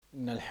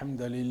إن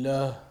الحمد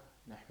لله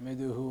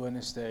نحمده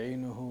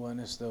ونستعينه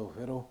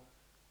ونستغفره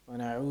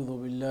ونعوذ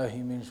بالله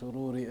من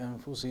شرور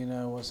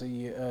أنفسنا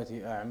وسيئات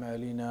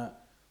أعمالنا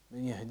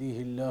من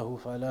يهديه الله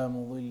فلا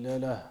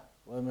مضل له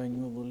ومن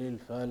يضلل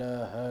فلا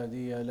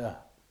هادي له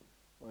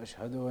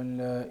وأشهد أن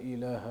لا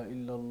إله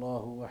إلا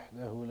الله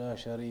وحده لا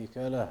شريك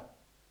له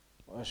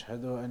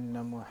وأشهد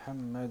أن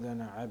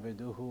محمدا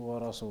عبده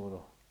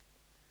ورسوله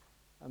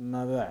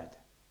أما بعد.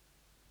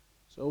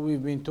 So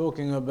we've been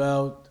talking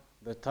about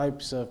the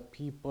types of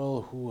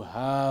people who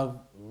have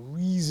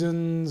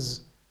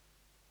reasons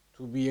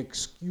to be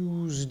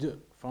excused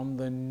from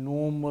the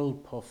normal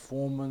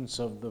performance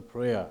of the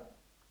prayer.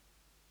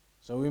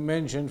 So we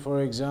mentioned,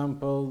 for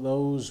example,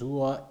 those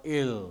who are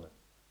ill.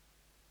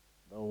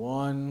 The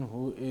one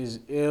who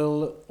is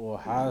ill or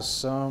has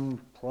some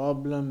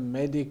problem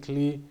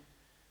medically,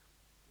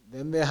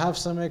 then they have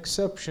some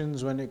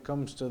exceptions when it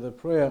comes to the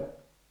prayer.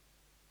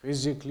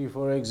 Physically,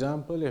 for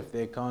example, if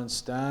they can't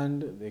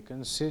stand, they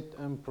can sit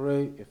and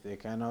pray. If they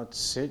cannot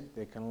sit,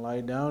 they can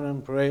lie down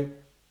and pray.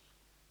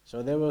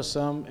 So there were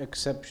some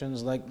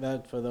exceptions like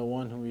that for the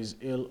one who is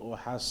ill or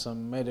has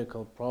some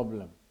medical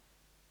problem.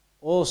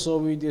 Also,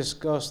 we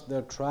discussed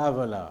the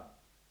traveler.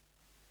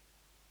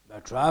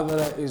 The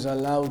traveler is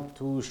allowed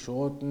to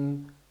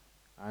shorten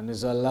and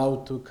is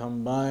allowed to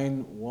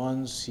combine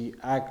once he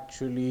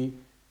actually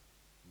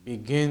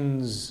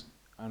begins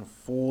and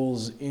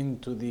falls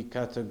into the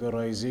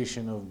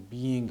categorization of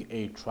being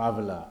a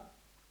traveler.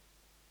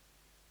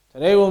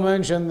 Today we'll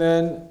mention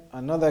then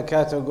another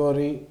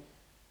category,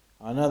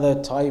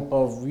 another type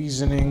of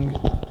reasoning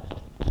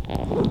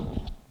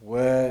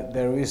where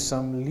there is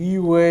some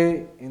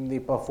leeway in the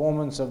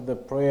performance of the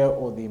prayer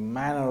or the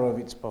manner of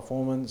its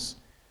performance,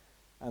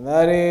 and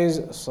that is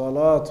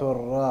Salatul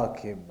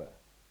Rakib,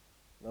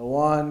 the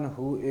one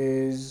who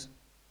is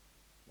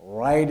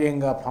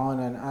riding upon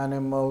an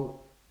animal,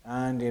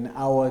 and in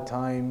our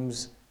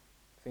times,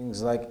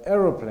 things like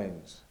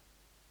aeroplanes.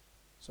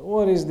 So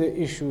what is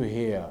the issue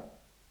here?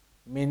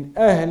 من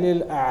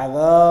أهل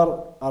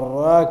الأعذار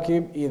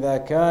الراكب إذا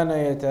كان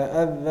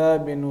يتأذى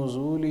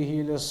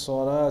بنزوله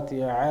للصلاة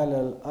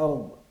على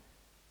الأرض.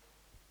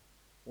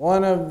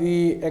 One of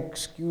the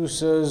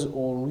excuses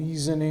or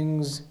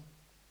reasonings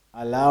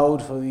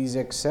allowed for these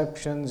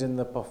exceptions in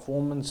the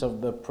performance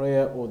of the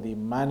prayer or the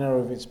manner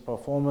of its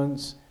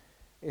performance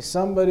is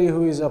somebody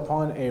who is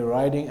upon a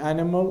riding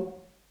animal,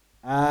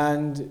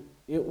 and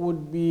it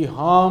would be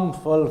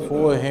harmful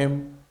for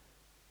him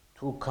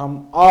to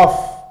come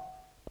off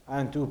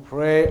and to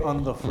pray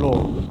on the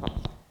floor.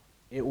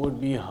 It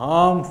would be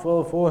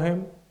harmful for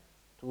him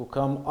to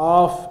come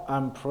off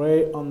and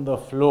pray on the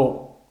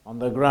floor, on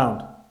the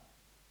ground.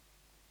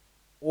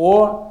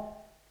 Or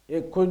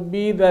it could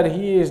be that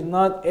he is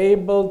not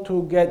able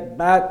to get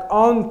back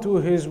onto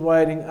his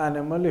riding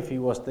animal if he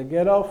was to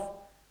get off.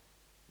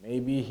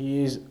 Maybe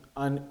he is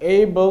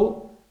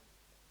unable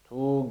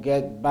to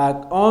get back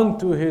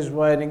onto his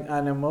riding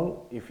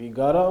animal if he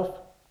got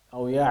off.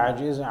 أو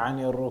يعجز عن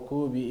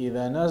الركوب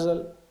إذا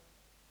نزل.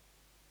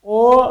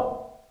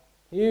 Or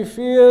he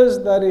fears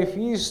that if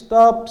he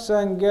stops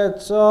and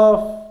gets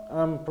off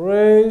and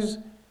prays,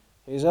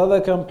 his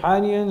other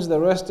companions, the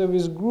rest of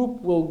his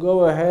group, will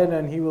go ahead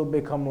and he will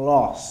become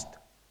lost,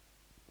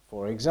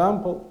 for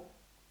example.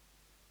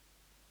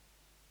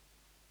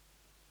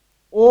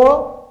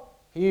 Or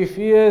he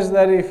fears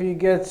that if he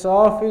gets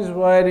off his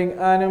riding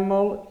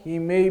animal, he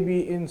may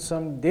be in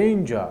some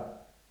danger.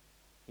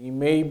 He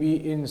may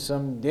be in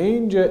some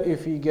danger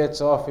if he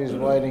gets off his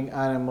riding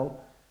animal.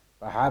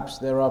 Perhaps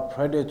there are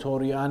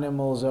predatory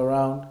animals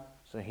around,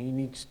 so he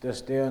needs to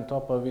stay on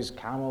top of his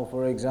camel,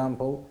 for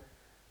example.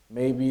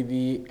 Maybe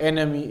the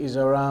enemy is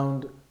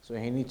around, so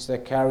he needs to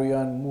carry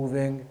on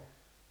moving.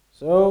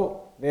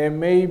 So there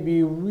may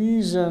be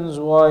reasons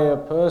why a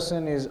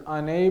person is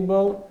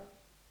unable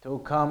to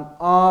come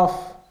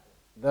off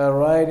the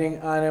riding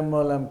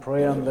animal and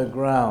pray on the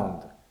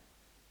ground.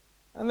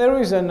 And there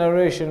is a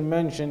narration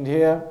mentioned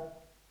here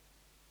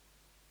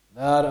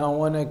that on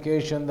one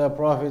occasion the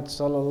Prophet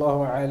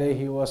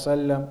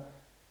ﷺ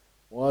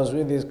was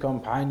with his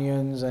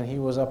companions and he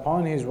was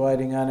upon his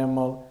riding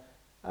animal,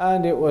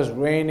 and it was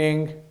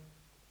raining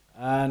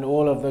and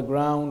all of the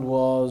ground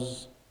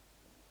was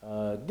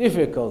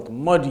difficult,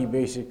 muddy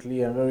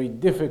basically, and very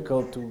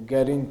difficult to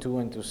get into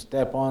and to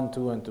step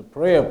onto and to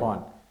pray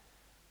upon.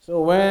 So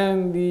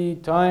when the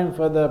time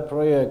for the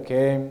prayer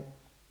came,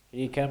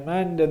 he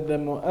commanded the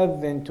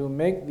mu'adhin to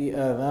make the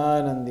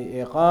adhan and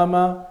the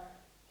iqamah.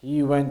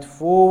 He went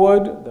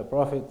forward, the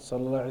Prophet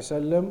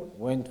ﷺ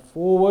went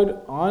forward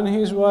on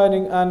his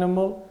riding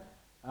animal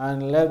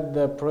and led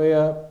the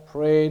prayer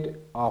prayed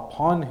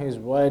upon his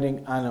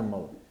riding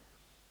animal.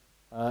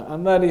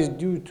 And that is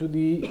due to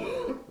the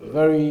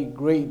very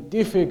great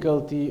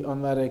difficulty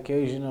on that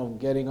occasion of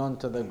getting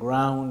onto the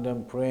ground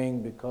and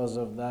praying because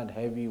of that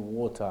heavy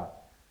water.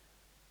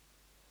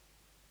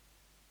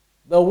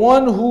 The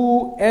one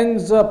who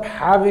ends up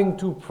having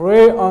to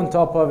pray on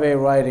top of a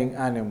riding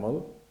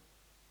animal,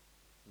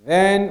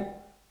 then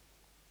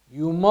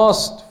you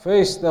must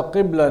face the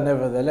Qibla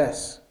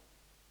nevertheless.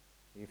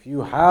 If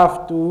you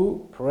have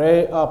to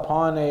pray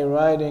upon a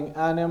riding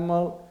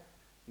animal,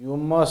 you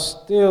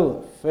must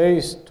still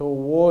face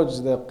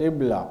towards the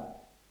Qibla.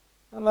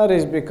 And that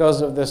is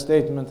because of the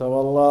statement of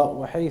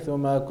Allah,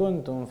 وَحَيْثُمَا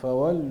كُنْتُمْ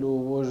فَوَلُّوا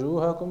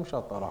وُجُوهَكُمْ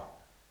شَطْرَهُ.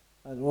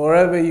 And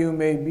wherever you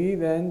may be,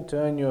 then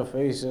turn your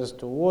faces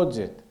towards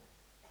it.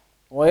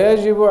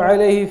 ويجب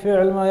عليه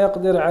فعل ما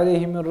يقدر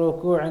عليه من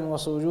ركوع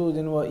وسجود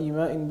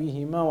وإيماء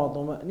بهما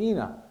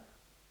وطمأنينة.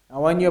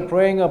 And when you're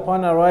praying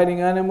upon a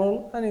riding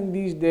animal, and in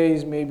these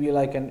days maybe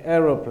like an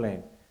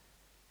aeroplane,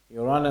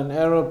 you're on an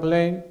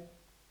aeroplane,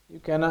 you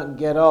cannot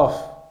get off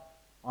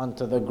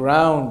onto the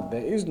ground.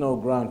 There is no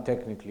ground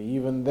technically.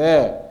 Even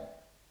there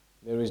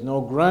is no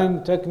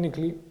ground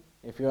technically.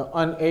 If you're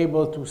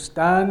unable to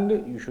stand,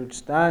 you should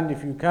stand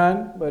if you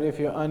can, but if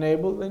you're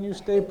unable, then you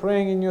stay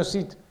praying in your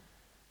seat.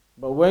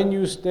 But when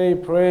you stay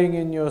praying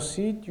in your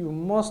seat, you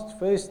must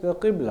face the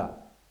Qibla.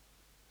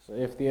 So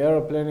if the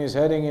aeroplane is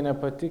heading in a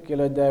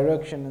particular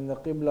direction and the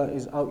Qibla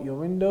is out your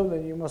window,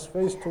 then you must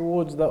face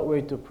towards that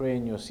way to pray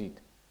in your seat.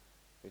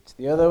 If it's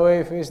the other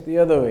way, face the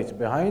other way. It's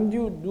behind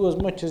you, do as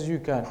much as you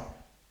can.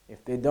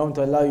 If they don't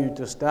allow you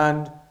to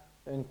stand,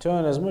 then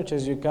turn as much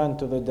as you can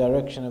to the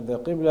direction of the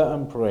Qibla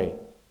and pray.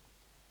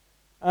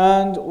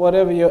 And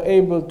whatever you're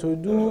able to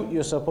do,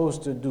 you're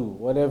supposed to do.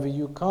 Whatever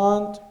you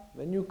can't,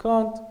 then you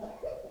can't.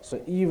 So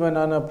even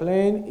on a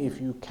plane, if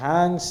you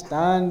can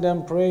stand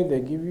and pray, they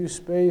give you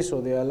space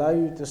or they allow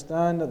you to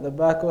stand at the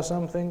back or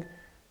something,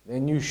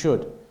 then you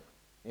should.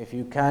 If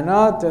you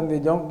cannot and they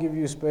don't give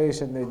you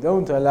space and they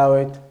don't allow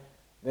it,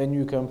 then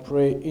you can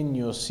pray in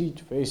your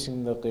seat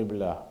facing the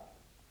Qibla.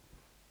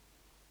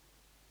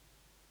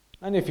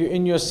 And if you're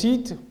in your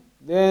seat,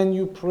 then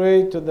you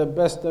pray to the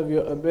best of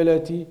your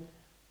ability,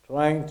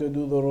 trying to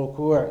do the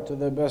ruku' to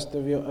the best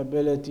of your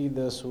ability,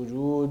 the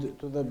sujood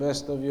to the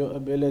best of your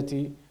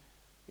ability.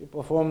 You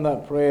perform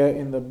that prayer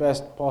in the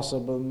best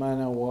possible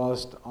manner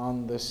whilst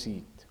on the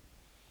seat.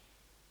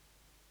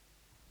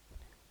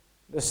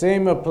 The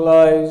same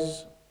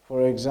applies,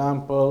 for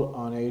example,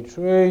 on a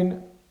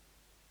train.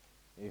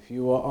 If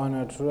you are on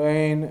a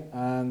train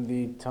and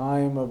the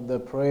time of the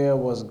prayer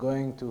was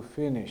going to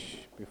finish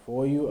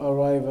before you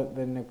arrive at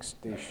the next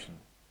station,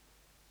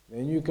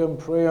 then you can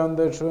pray on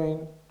the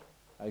train.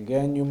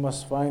 Again, you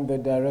must find the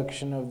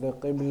direction of the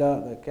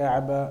Qibla, the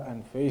Kaaba,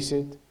 and face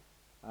it.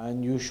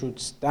 And you should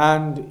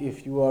stand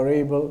if you are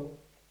able.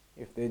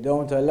 If they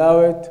don't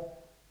allow it,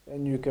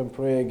 then you can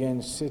pray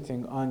again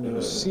sitting on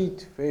your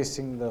seat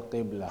facing the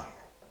Qibla.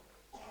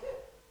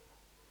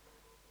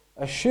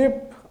 A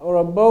ship or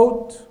a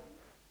boat,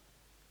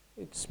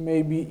 it's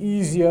maybe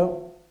easier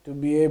to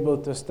be able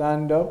to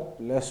stand up,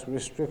 less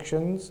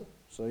restrictions.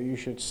 So you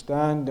should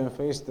stand and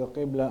face the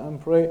Qibla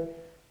and pray.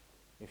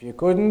 If you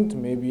couldn't,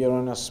 maybe you're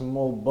on a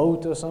small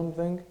boat or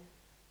something,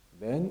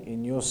 then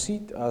in your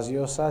seat as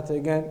you're sat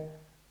again,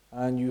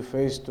 and you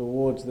face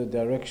towards the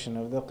direction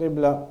of the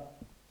Qibla.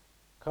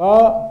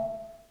 Car.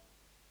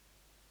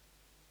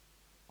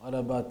 What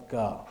about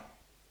car?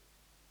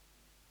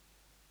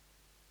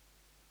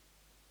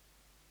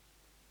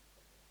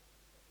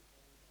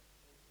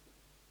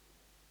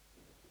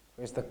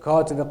 Face the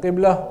car to the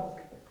Qibla.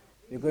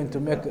 You're going to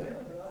make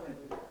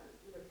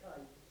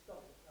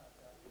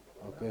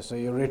okay, so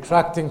you're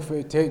retracting,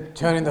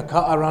 turning the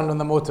car around on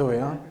the motorway,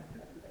 huh?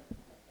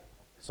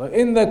 So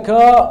in the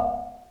car,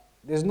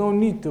 there's no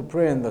need to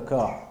pray in the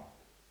car.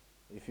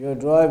 If you're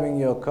driving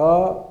your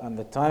car and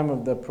the time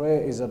of the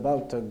prayer is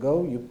about to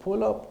go, you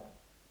pull up,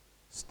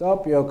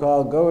 stop your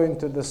car, go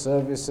into the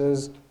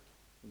services,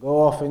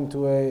 go off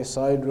into a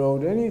side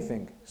road,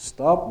 anything.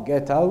 Stop,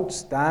 get out,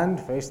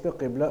 stand, face the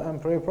Qibla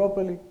and pray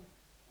properly.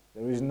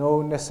 There is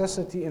no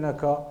necessity in a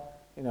car.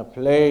 In a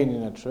plane,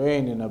 in a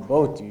train, in a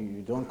boat,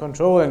 you don't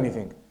control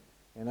anything.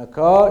 In a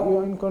car,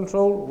 you're in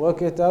control,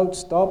 work it out,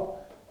 stop.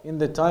 In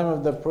the time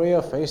of the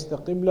prayer, face the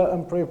Qibla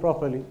and pray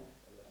properly.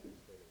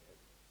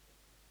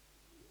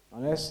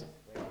 Unless,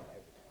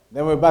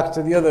 then we're back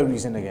to the other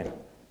reason again.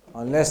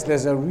 Unless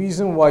there's a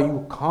reason why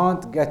you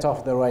can't get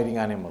off the riding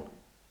animal.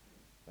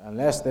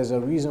 Unless there's a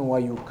reason why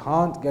you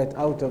can't get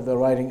out of the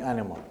riding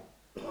animal.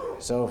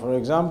 So for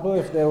example,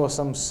 if there was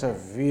some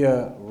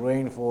severe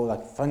rainfall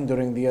like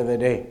thundering the other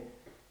day,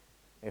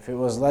 if it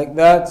was like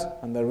that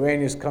and the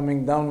rain is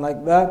coming down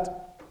like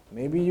that,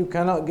 maybe you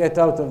cannot get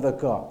out of the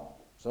car.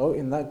 So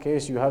in that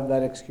case, you have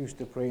that excuse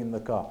to pray in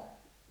the car.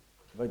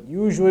 But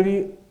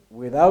usually,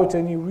 without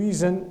any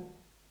reason,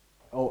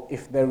 or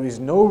if there is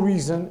no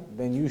reason,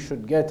 then you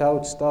should get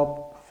out,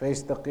 stop,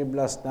 face the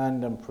Qibla,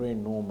 stand and pray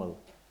normal.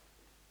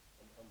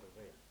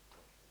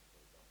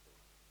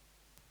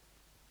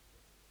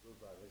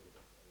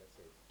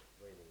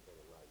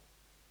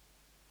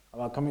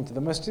 About coming to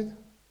the masjid?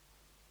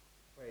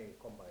 Praying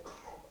combined in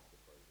the masjid,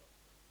 for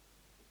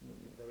example.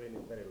 If the rain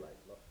is very light,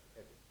 not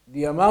heavy.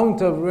 The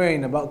amount of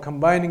rain, about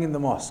combining in the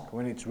mosque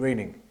when it's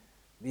raining,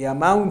 the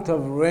amount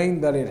of rain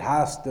that it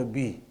has to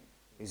be.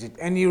 Is it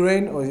any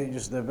rain or is it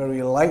just a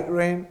very light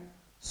rain?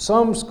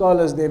 Some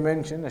scholars they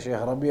mention, Shaykh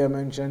Rabi'a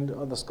mentioned,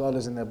 other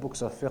scholars in their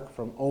books of fiqh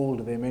from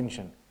old they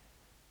mention.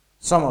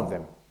 Some of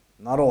them.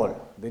 Not all.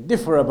 They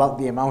differ about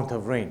the amount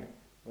of rain.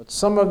 But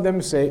some of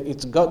them say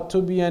it's got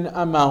to be an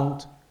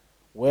amount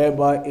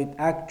whereby it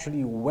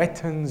actually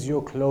wettens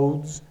your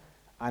clothes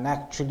and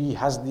actually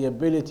has the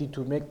ability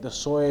to make the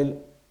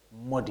soil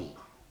muddy.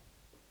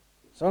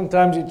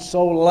 Sometimes it's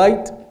so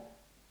light,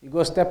 you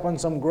go step on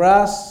some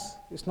grass,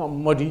 it's not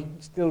muddy,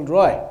 it's still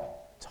dry.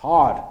 It's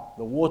hard.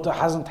 The water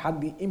hasn't had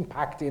the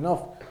impact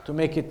enough to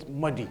make it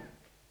muddy.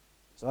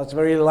 So that's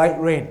very light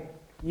rain.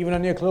 Even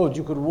on your clothes,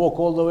 you could walk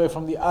all the way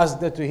from the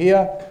Asda to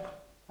here,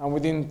 and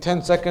within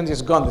 10 seconds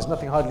it's gone. There's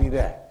nothing hardly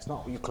there. It's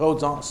not, your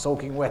clothes aren't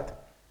soaking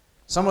wet.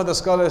 Some of the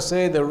scholars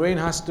say the rain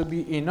has to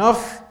be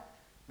enough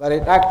that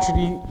it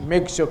actually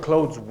makes your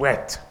clothes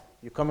wet.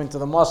 You come into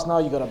the mosque now,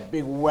 you got a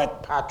big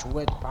wet patch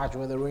where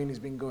the rain has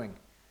been going.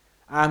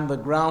 And the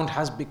ground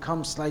has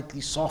become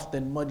slightly soft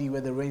and muddy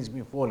where the rain's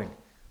been falling.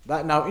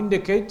 That now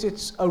indicates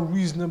it's a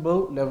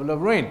reasonable level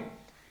of rain.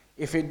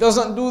 If it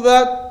doesn't do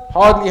that,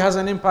 hardly has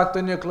an impact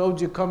on your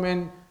clothes, you come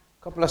in,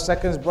 a couple of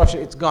seconds, brush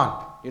it, it's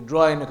gone. You're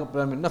dry in a couple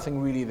of minutes,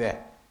 nothing really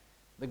there.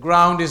 The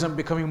ground isn't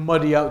becoming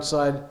muddy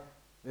outside.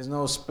 There's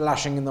no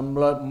splashing in the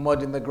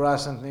mud in the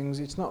grass and things.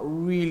 It's not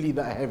really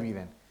that heavy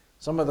then.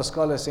 Some of the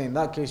scholars say in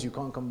that case you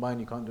can't combine,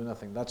 you can't do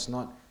nothing. That's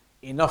not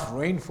enough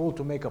rainfall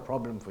to make a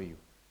problem for you.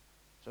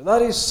 So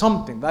that is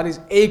something, that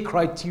is a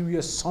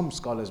criteria some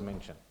scholars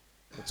mention.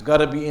 It's got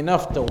to be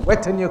enough to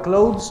wetten your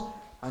clothes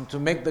and to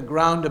make the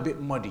ground a bit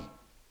muddy.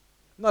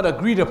 Not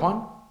agreed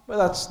upon, but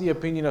that's the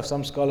opinion of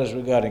some scholars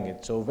regarding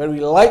it. So very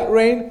light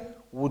rain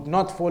would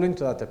not fall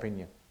into that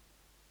opinion.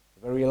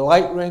 Very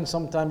light rain,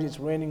 sometimes it's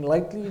raining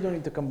lightly, you don't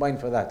need to combine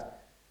for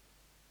that.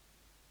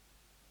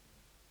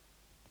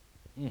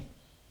 What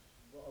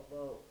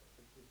about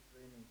if it's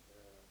raining, for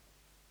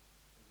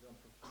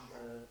example,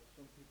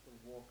 some people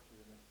walk to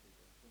the masjid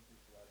and some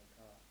people are in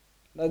car?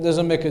 That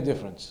doesn't make a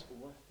difference.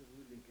 What's the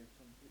ruling?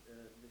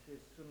 They say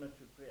it's sunnah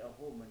to pray at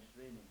home when it's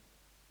raining.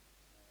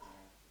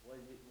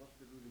 What's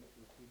the ruling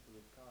to people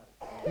with cars?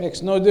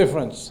 Makes no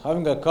difference.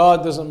 Having a car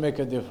doesn't make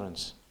a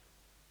difference.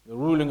 The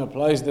ruling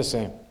applies the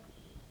same.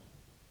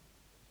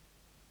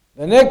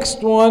 The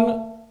next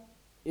one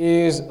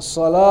is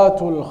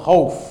Salatul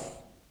Khawf.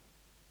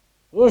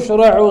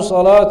 يشرع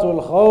صلاة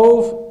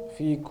الخوف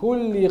في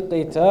كل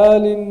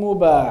قتال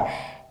مباح.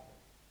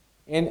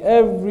 In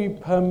every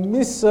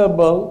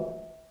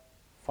permissible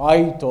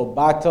fight or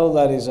battle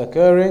that is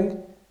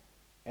occurring,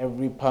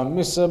 every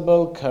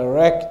permissible,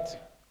 correct,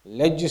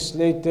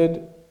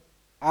 legislated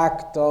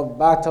act of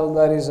battle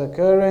that is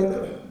occurring,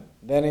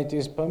 then it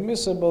is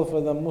permissible for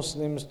the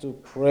Muslims to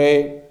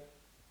pray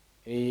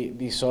the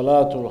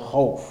Salatul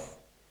Khawf.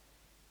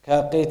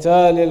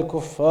 كقتال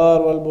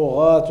الكفار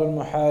والبغاة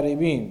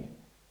والمحاربين.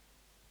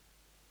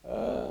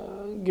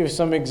 Give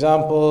some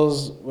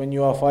examples when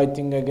you are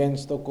fighting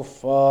against the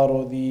kuffar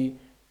or the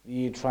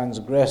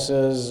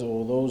transgressors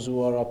or those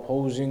who are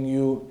opposing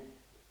you,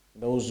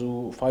 those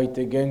who fight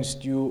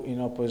against you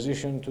in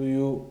opposition to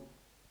you.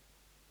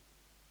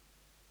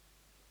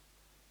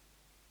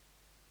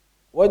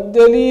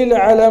 والدليل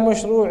على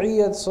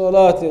مشروعية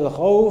صلاة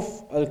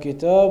الخوف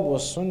الكتاب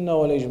والسنة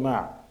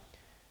والإجماع.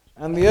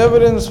 And the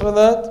evidence for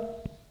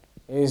that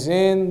is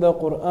in the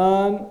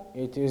Quran,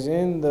 it is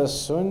in the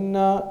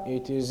Sunnah,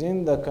 it is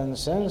in the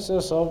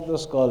consensus of the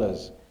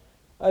scholars.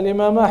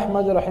 Al-Imam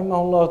Ahmad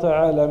rahimahullah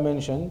ta'ala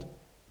mentioned,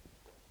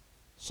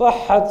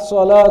 صحت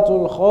صلاة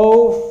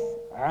الخوف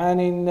عن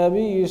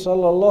النبي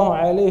صلى الله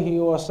عليه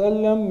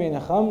وسلم من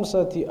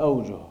 5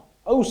 أوجه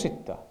أو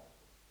 6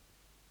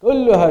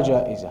 كلها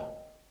جائزة.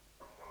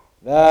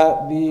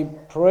 That the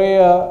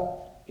prayer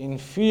in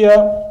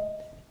fear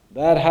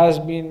that has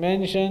been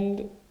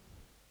mentioned,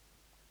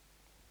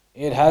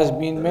 it has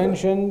been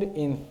mentioned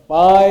in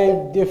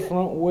 5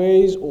 different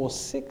ways or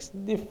 6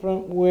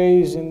 different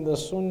ways in the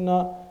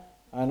Sunnah,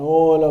 and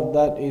all of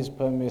that is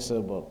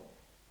permissible.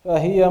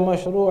 فهي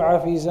مشروعة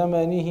في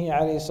زمنه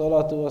عليه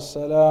الصلاة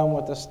والسلام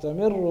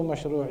وتستمر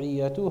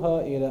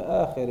مشروعيتها إلى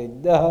آخر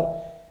الدهر.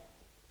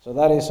 So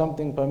that is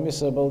something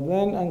permissible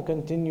then and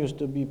continues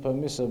to be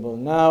permissible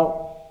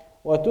now.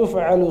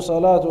 وتفعل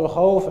صلاة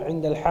الخوف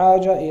عند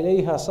الحاجة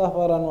إليها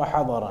سفرا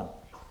وحضرا.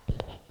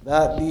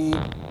 That the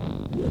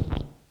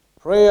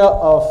prayer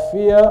of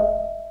fear,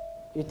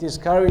 it is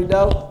carried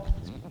out.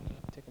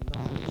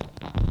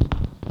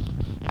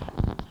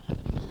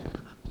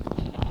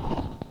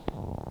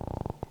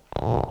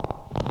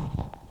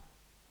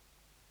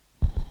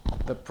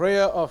 The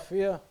prayer of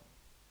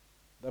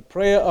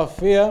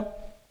fear,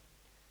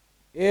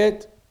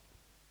 it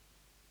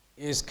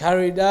is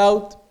carried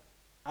out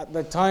at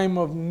the time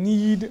of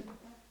need,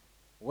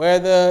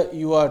 whether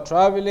you are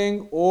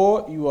traveling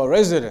or you are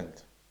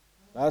resident.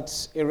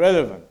 That's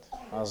irrelevant.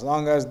 As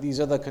long as these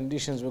other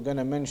conditions we're going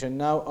to mention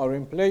now are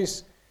in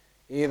place.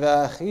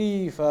 إِذَا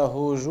خِيفَ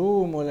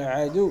هُجُومُ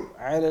الْعَدُوِّ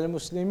عَلَى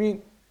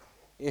الْمُسْلِمِينَ.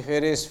 If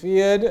it is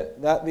feared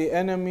that the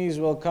enemies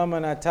will come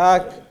and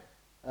attack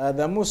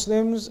the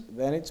Muslims,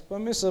 then it's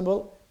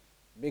permissible,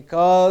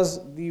 because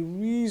the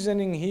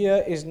reasoning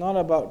here is not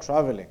about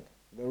traveling.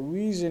 The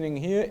reasoning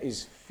here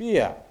is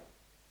fear.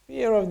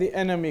 Fear of the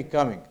enemy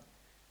coming.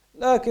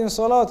 لكن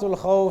صلاة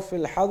الخوف في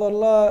الحضر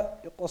لا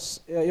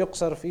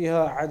يقصر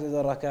فيها عدد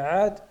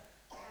الركعات،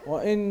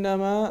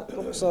 وإنما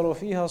تقصر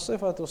فيها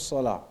صفة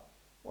الصلاة.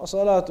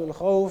 وصلاة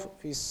الخوف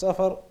في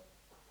السفر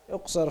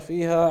يقصر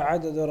فيها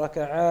عدد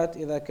الركعات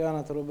إذا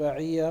كانت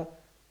رباعية.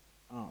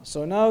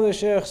 So now the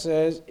Shaykh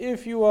says,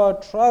 if you are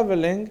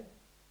traveling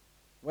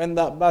when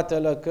that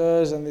battle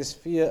occurs and this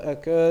fear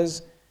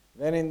occurs,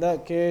 then in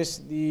that case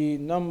the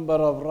number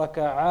of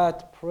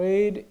raka'at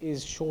prayed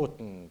is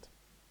shortened.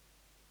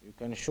 You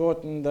can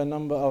shorten the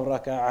number of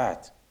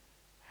raka'at.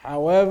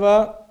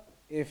 However,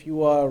 if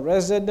you are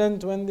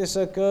resident when this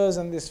occurs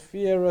and this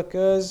fear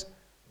occurs,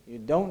 you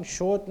don't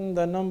shorten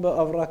the number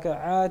of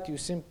raka'at, you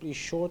simply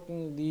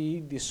shorten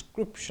the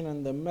description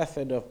and the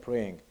method of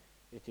praying.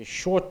 It is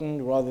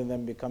shortened rather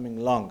than becoming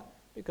long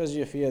because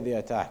you fear the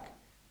attack.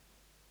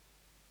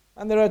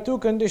 And there are two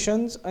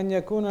conditions: أن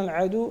يكون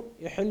العدو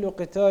يحل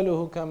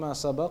قتاله كما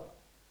سبق,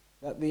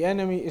 that the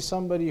enemy is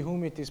somebody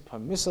whom it is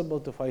permissible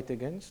to fight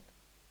against.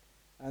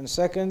 And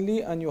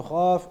secondly, أن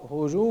يخاف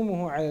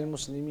هجومه على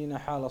المسلمين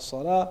حال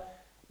الصلاة,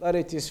 that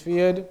it is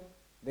feared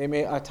they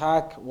may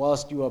attack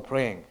whilst you are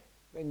praying.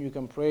 Then you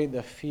can pray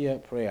the fear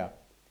prayer.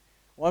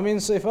 ومن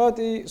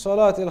صفات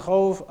صلاة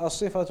الخوف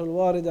الصفة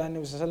الواردة عن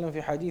النبي صلى الله عليه وسلم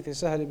في حديث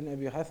سهل بن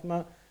أبي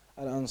حثمة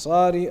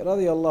الأنصاري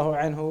رضي الله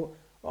عنه،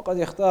 وقد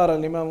اختار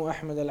الإمام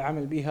أحمد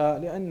العمل بها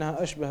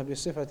لأنها أشبه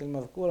بالصفة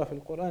المذكورة في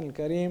القرآن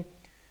الكريم،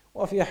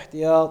 وفي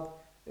احتياط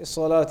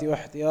للصلاة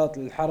واحتياط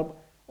للحرب،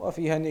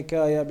 وفيها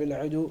نكاية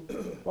بالعدو.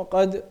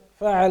 وقد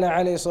فعل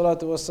عليه الصلاة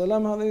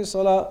والسلام هذه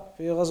الصلاة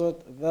في غزوة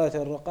ذات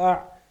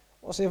الرقاع.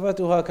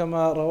 وصفتها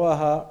كما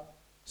رواها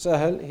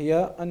سهل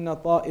هي أن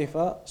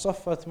طائفة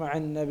صفت مع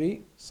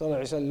النبي صلى الله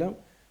عليه وسلم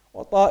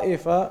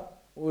وطائفة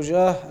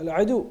وجاه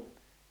العدو،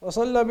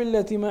 فصلى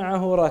بالتي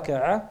معه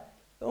ركعة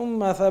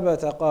ثم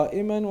ثبت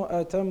قائما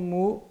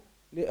وأتموا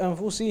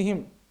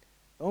لأنفسهم،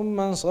 ثم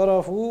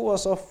انصرفوا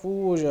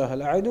وصفوا وجاه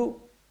العدو،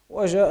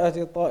 وجاءت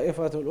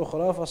الطائفة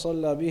الأخرى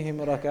فصلى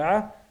بهم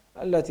ركعة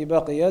التي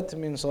بقيت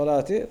من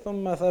صلاته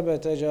ثم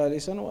ثبت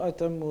جالسا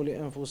وأتموا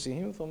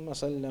لأنفسهم ثم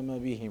سلم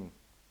بهم.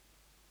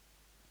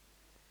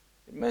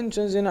 It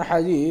mentions in a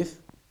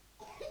hadith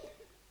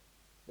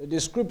the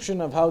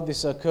description of how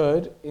this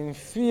occurred. In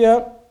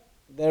fear,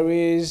 there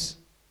is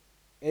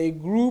a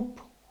group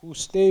who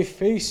stay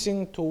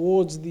facing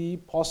towards the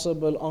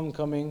possible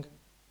oncoming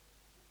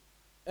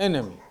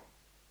enemy.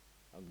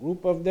 A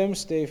group of them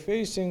stay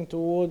facing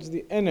towards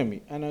the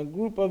enemy, and a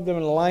group of them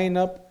line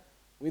up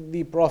with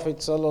the Prophet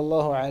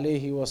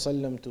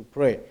ﷺ to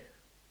pray.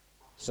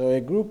 So a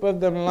group of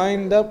them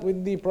lined up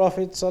with the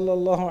Prophet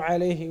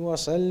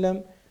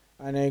ﷺ,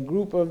 and a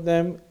group of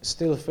them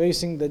still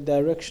facing the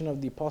direction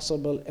of the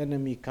possible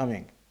enemy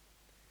coming.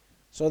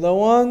 So the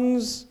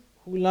ones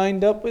who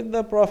lined up with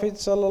the Prophet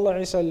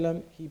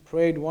ﷺ, he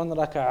prayed one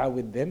raka'ah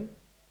with them.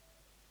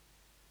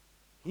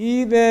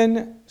 He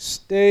then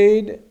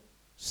stayed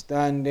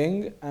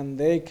standing and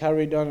they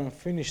carried on and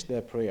finished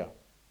their prayer.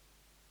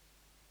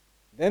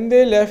 Then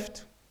they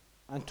left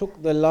and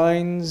took the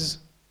lines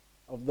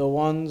of the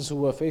ones who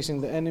were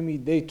facing the enemy.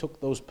 They took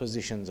those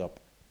positions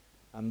up.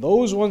 And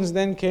those ones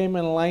then came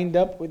and lined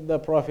up with the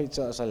Prophet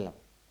ﷺ.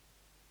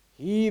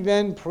 He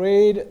then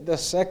prayed the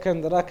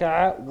second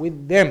raka'ah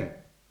with them.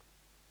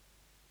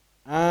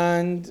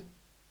 And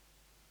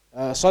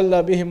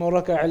صلى بهم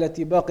الركعة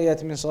التي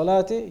بقيت من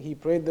صلاته. He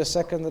prayed the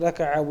second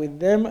raka'ah with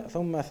them.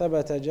 ثم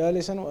ثبت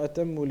جالسا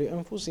وأتموا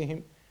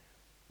لأنفسهم.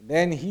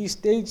 Then he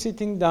stayed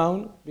sitting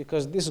down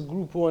because this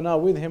group who are now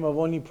with him have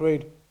only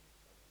prayed.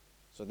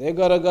 So they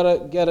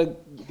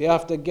they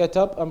have to get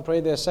up and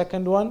pray their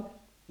second one.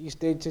 He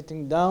stayed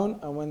sitting down,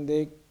 and when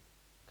they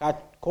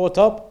caught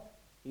up,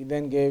 he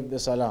then gave the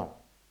salam.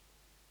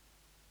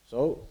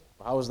 So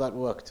how's that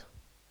worked?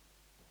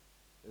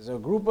 There's a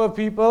group of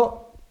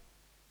people,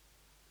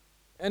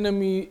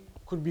 enemy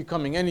could be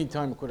coming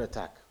anytime, could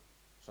attack.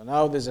 So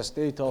now there's a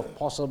state of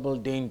possible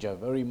danger,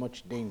 very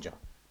much danger,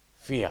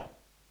 fear.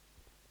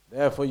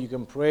 Therefore you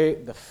can pray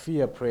the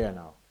fear prayer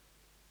now.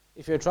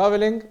 If you're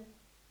traveling,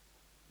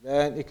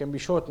 then it can be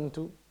shortened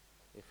too.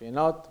 If you're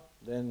not,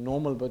 then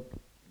normal, but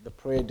the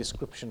prayer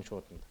description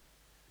shortened.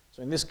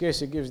 So in this case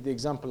he gives the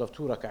example of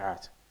 2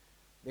 raka'at.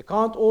 They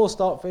can't all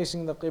start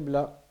facing the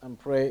Qibla and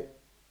pray.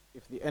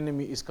 If the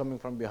enemy is coming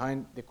from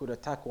behind, they could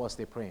attack whilst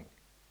they're praying.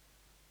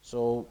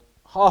 So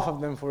half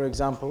of them, for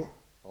example,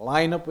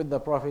 line up with the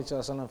Prophet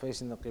ﷺ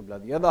facing the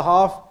Qibla. The other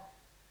half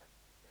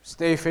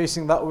stay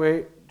facing that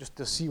way just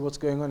to see what's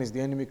going on. Is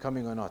the enemy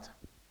coming or not?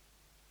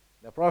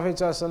 The Prophet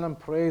ﷺ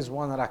prays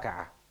 1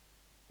 raka'ah.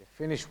 They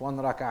finish 1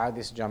 raka'ah,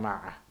 this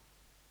jama'ah.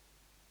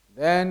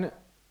 Then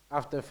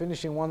after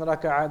finishing 1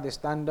 raka'ah, they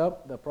stand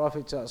up. The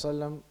Prophet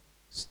ﷺ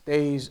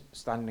stays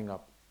standing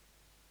up.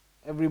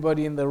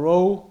 Everybody in the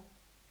row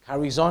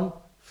carries on,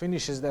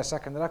 finishes their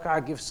second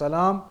raka'ah, gives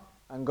salam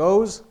and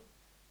goes,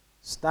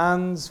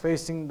 stands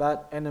facing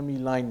that enemy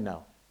line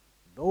now.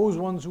 Those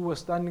ones who were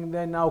standing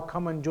there now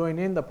come and join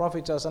in. The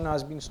Prophet ﷺ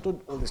has been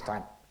stood all this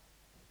time.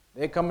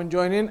 They come and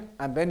join in,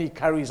 and then he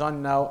carries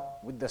on now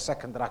with the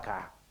second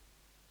raka'ah.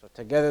 So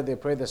together they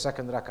pray the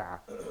second rak'ah.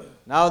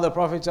 Now the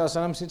Prophet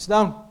ﷺ sits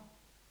down.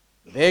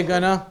 They're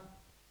gonna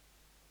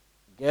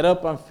get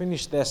up and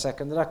finish their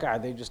second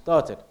rak'ah. They just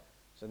started.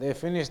 So they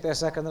finish their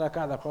second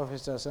rak'ah. The Prophet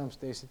ﷺ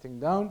stays sitting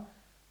down.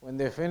 When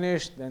they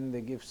finish, then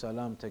they give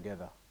salam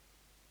together.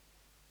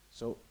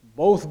 So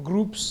both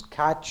groups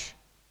catch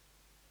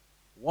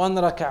one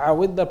rak'ah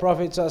with the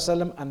Prophet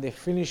ﷺ and they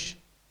finish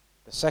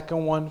the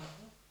second one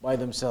by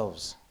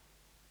themselves.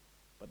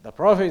 But the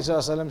Prophet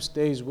ﷺ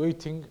stays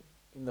waiting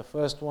in the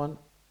first one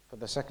for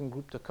the second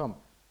group to come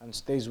and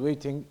stays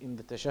waiting in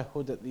the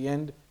tashahhud at the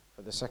end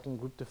for the second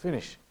group to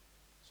finish.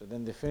 So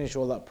then they finish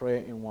all that prayer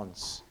in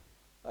once.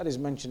 That is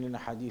mentioned in a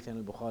hadith in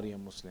Al-Bukhari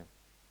and Muslim.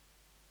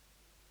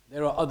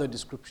 There are other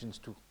descriptions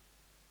too.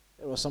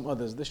 There are some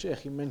others. The Shaykh,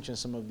 he mentioned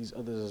some of these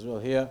others as well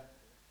here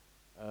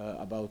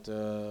about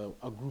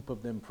a group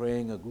of them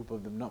praying, a group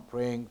of them not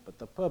praying. But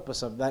the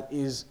purpose of that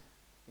is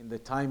in the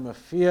time of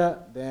fear,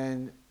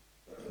 then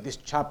this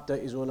chapter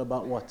is all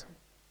about what?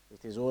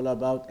 It is all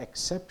about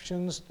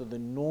exceptions to the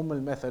normal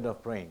method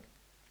of praying.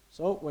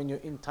 So when you're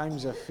in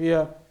times of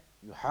fear,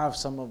 you have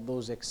some of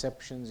those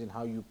exceptions in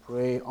how you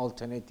pray,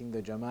 alternating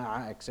the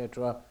jama'ah,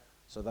 etc.,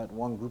 so that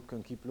one group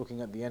can keep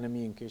looking at the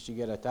enemy in case you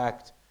get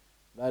attacked.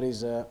 That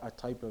is a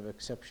type of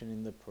exception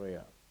in the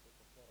prayer.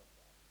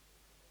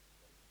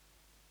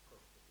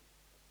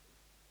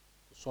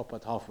 To stop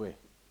at halfway.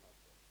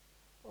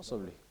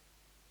 Possibly.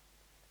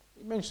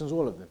 He mentions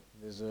all of them.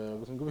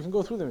 We can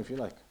go through them if you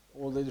like.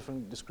 All the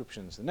different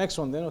descriptions. The next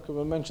one then, okay,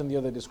 we'll mention the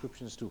other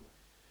descriptions too.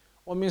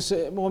 ومن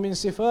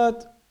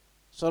صفات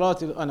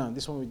صلاة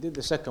this one we did,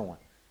 the second one.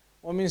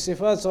 ومن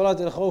صفات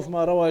صلاة الخوف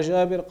ما روى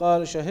جابر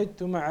قال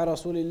شهدت مع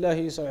رسول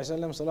الله صلى الله عليه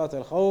وسلم صلاة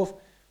الخوف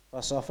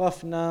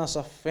فصففنا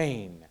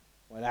صفين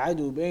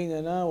والعدو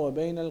بيننا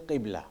وبين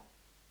القبلة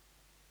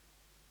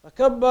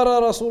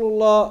فكبر رسول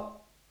الله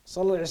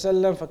صلى الله عليه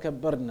وسلم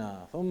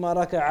فكبرنا ثم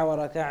ركع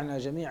وركعنا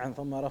جميعا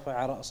ثم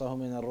رفع رأسه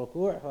من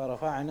الركوع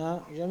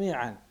فرفعنا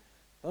جميعا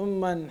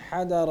ثم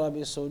انحدر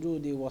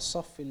بالسجود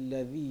والصف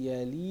الذي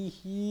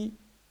يليه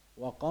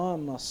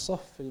وقام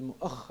الصف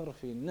المؤخر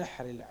في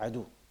نحر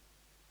العدو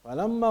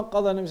فلما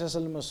قضى النبي صلى الله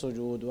عليه وسلم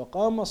السجود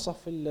وقام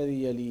الصف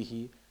الذي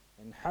يليه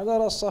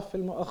انحدر الصف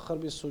المؤخر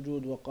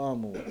بالسجود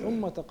وقاموا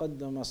ثم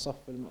تقدم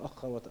الصف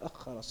المؤخر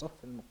وتأخر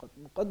الصف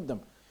المقدم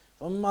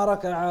ثم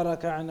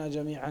ركعنا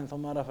جميعا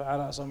ثم رفع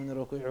رأسه من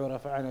الركوع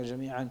ورفعنا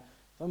جميعا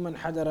ثم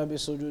انحدر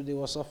بالسجود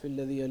والصف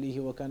الذي يليه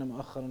وكان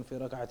مؤخرا في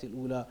ركعة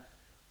الأولى.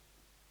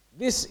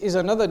 This is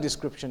another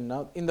description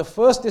now. In the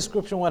first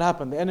description, what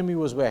happened? The enemy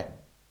was where?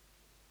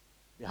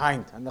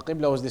 Behind, and the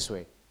Qibla was this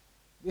way.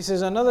 This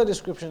is another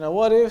description. Now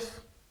what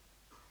if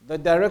the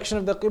direction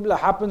of the Qibla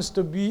happens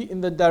to be in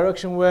the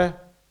direction where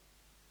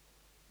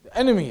the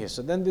enemy is?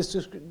 So then this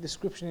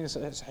description in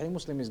Sahih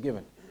Muslim is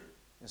given.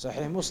 In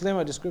Sahih Muslim,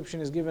 a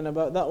description is given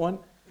about that one.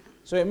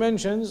 So it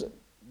mentions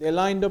they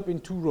lined up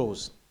in two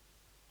rows.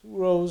 Two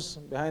rows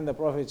behind the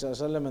Prophet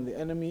ﷺ, and the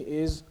enemy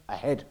is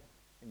ahead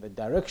in the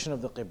direction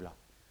of the Qibla.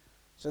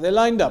 So they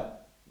lined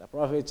up. The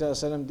Prophet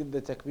ﷺ did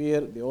the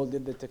takbir, they all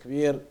did the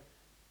takbir,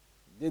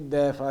 did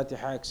the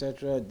Fatiha,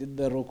 etc., did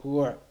the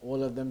ruku',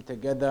 all of them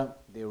together.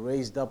 They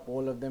raised up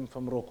all of them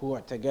from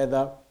ruku'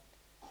 together.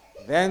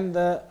 Then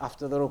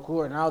after the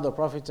ruku', now the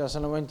Prophet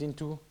ﷺ went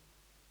into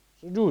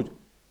sujood.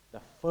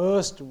 The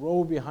first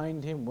row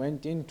behind him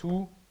went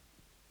into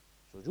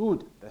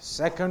sujood. The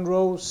second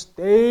row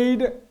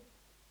stayed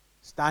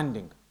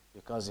standing.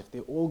 Because if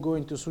they all go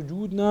into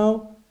sujood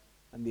now,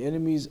 and the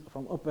enemies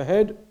from up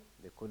ahead,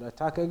 they could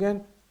attack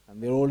again,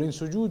 and they're all in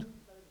sujood.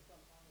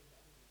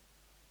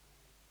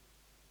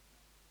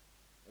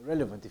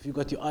 Irrelevant. If you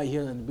got your eye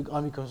here and the big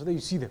army comes there, you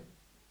see them.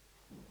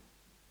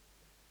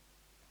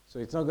 So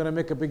it's not going to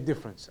make a big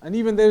difference. And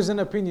even there is an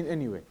opinion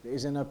anyway. There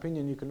is an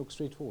opinion, you can look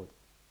straight forward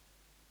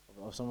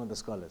of some of the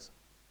scholars.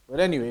 But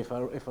anyway,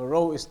 if a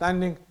row is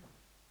standing,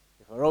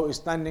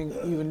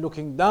 even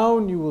looking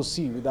down, you will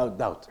see without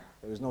doubt.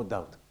 There is no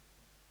doubt.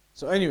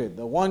 So anyway,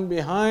 the one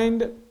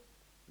behind,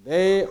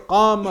 they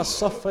قام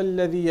الصف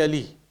الذي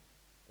يليه.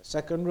 The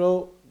second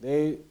row,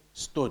 they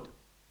stood.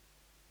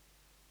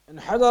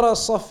 انحدر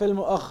الصف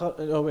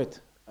المؤخر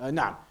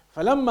نعم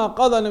فلما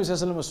قضى النبي صلى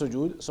الله عليه وسلم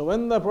السجود. So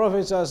when the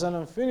Prophet صلى الله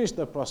عليه وسلم finished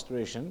the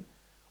prostration,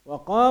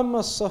 وقام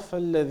الصف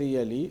الذي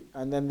يليه,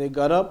 and then they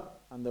got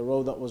up, and the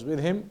row that was with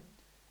him,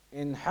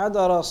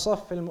 انحدر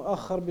الصف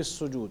المؤخر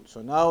بالسجود.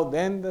 So now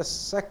then the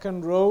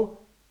second row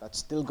that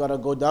still got to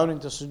go down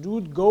into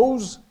sujood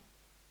goes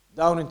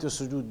down into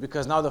sujood,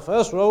 because now the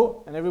first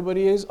row and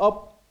everybody is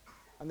up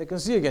and they can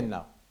see again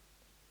now.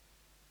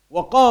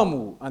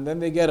 وقاموا, and then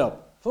they get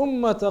up.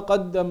 ثم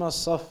تقدم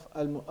الصف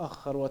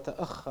المؤخر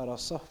وتأخر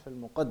الصف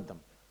المقدم.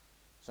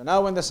 So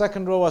now when the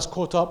second row was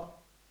caught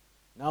up,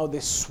 now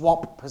they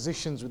swap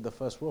positions with the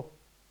first row.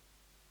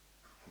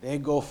 They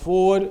go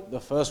forward,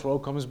 the first row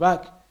comes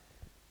back.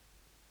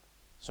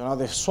 So now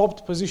they've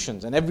swapped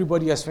positions and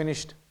everybody has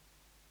finished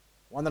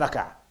one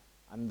rak'ah.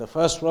 And the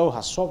first row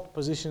has swapped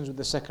positions with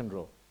the second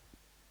row.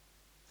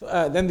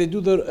 Then they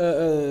do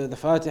the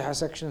Fatiha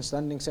section,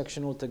 standing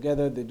section all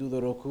together. They do the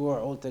ruku'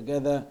 all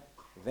together.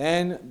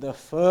 Then the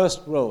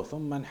first row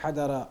ثم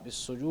انحدر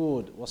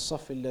بالسجود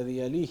والصف الذي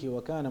يليه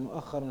وكان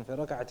مؤخرا في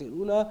الركعة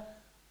الأولى.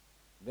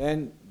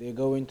 Then they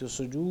go into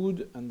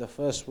sujood and the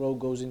first row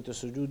goes into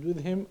sujood with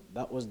him.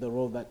 That was the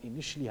row that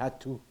initially had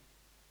to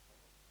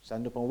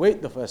stand up and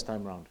wait the first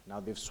time round. Now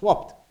they've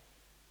swapped.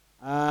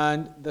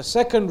 And the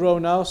second row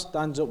now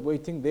stands up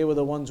waiting. They were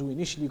the ones who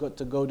initially got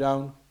to go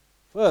down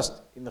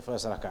first in the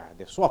first rak'ah.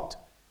 They've swapped.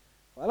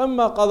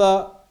 فلما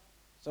قضى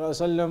صلى الله عليه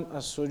وسلم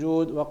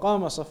السجود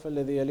وقام الصف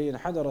الذي يليه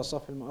انحدر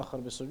الصف المؤخر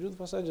بالسجود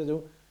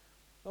فسجدوا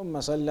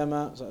ثم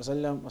سلم صلى الله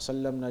عليه وسلم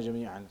وسلمنا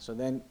جميعا. So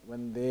then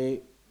when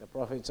the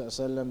Prophet صلى الله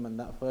عليه وسلم and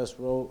that first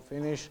row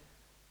finish,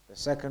 the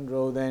second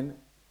row then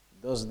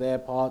does their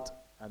part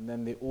and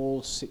then they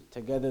all sit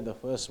together. The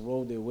first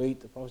row they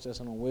wait, the Prophet صلى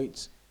الله عليه وسلم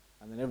waits,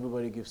 and then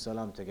everybody gives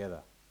salam together.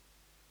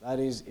 That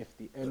is if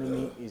the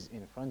enemy is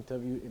in front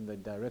of you in the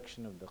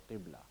direction of the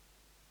Qibla.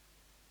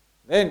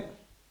 Then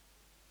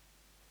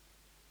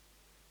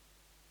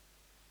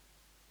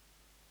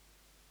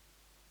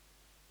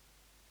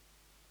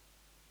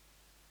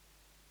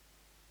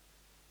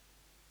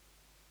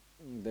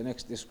the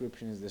next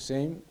description is the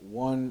same.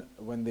 One,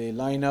 when they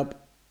line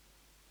up,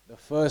 the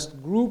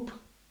first group,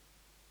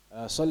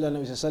 صلى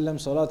النبي صلى الله عليه وسلم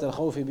صلاة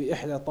الخوف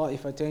بإحدى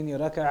طائفتين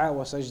ركعة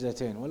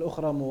وسجدتين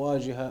والأخرى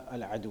مواجهة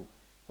العدو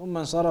ثم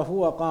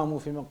انصرفوا وقاموا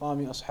في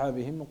مقام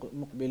أصحابهم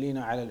مقبلين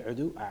على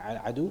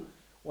العدو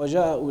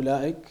وجاء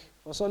أولئك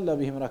فصلى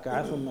بهم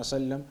ركعة ثم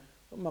سلم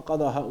ثم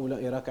قضى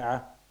هؤلاء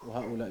ركعة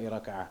وهؤلاء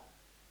ركعة.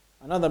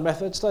 Another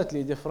method,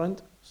 slightly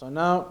different. So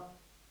now,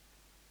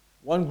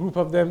 one group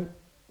of them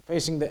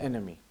facing the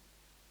enemy.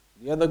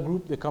 The other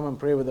group, they come and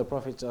pray with the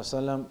Prophet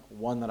ﷺ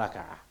one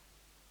rak'ah.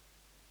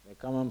 They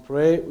come and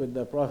pray with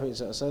the Prophet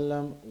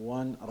ﷺ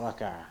one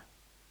rak'ah.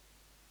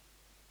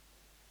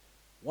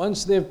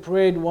 Once they've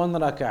prayed one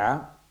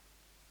rak'ah,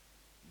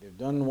 they've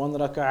done one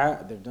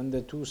rak'ah, they've done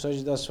the two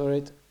sajdas for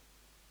it,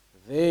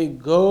 they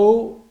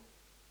go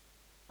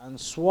and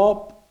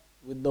swap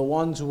with the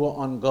ones who are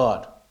on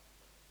guard.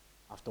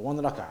 After one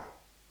rak'ah,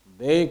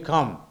 they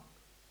come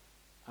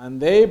and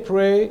they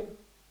pray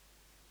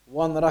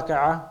one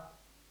rak'ah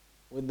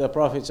with the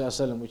Prophet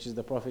ﷺ, which is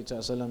the Prophet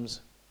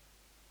ﷺ's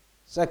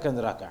second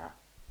rak'ah.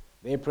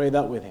 They pray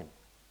that with him.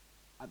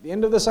 At the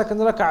end of the second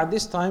rak'ah,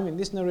 this time, in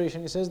this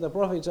narration, it says the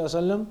Prophet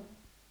ﷺ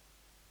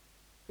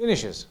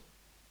finishes.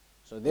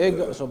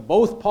 So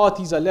both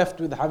parties are left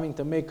with having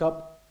to make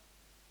up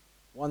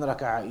one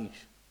rak'ah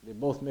each. They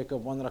both make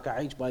up one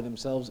rak'ah each by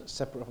themselves,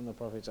 separate from the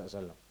Prophet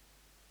ﷺ.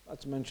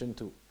 That's mentioned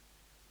too.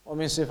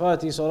 ومن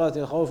صفات صلاة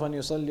الخوف أن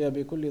يصلي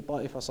بكل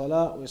طائفة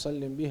صلاة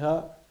ويسلم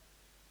بها.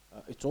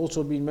 It's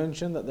also been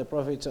mentioned that the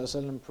Prophet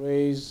ﷺ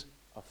prays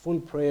a full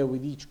prayer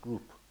with each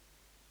group.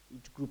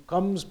 Each group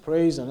comes,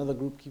 prays, another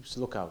group keeps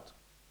lookout.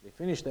 They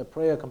finish their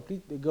prayer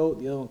complete, they go,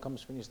 the other one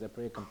comes, finish their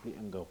prayer complete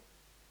and go.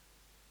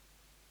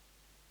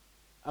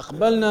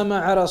 أقبلنا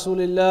مع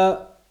رسول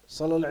الله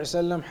صلى الله عليه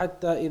وسلم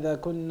حتى إذا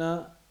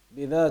كنا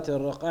بذات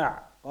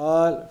الرقاع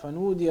قال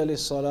فنودي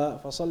للصلاة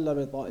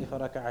فصلى بطائفة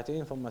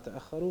ركعتين ثم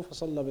تأخروا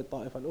فصلى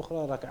بالطائفة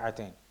الأخرى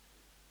ركعتين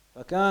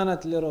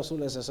فكانت لرسول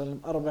الله صلى الله عليه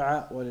وسلم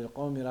أربعة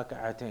وللقوم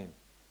ركعتين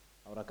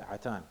أو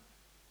ركعتان.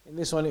 In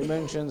this one it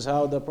mentions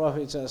how the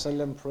Prophet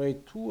ﷺ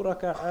prayed two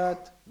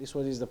raka'at. This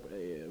one is the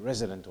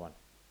resident one.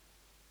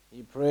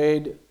 He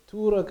prayed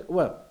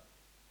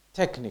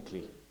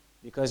technically,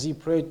 because he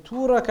prayed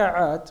two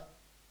raka'at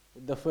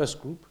with the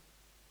first group.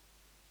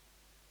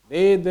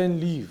 They then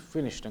leave,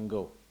 finished and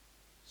go.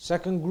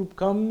 Second group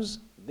comes,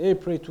 they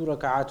pray two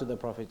raka'at to the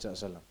Prophet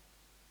ﷺ.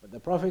 But the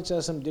Prophet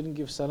ﷺ didn't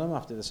give salam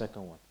after the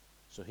second one.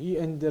 So he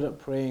ended up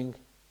praying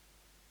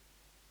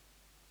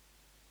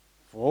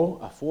for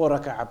a 4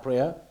 rak'ah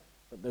prayer,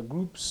 but the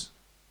groups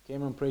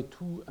came and prayed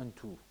 2 and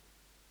 2.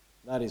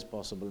 That is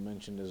possible,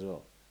 mentioned as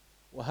well.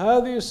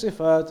 وهذه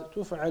الصفات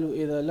تفعل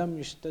إذا لم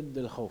يشتد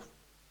الخوف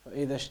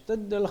فإذا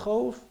اشتد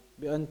الخوف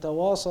بأن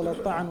تواصل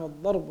الطعن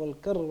والضرب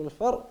والكر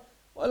والفر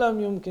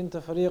ولم يمكن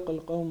تفريق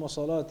القوم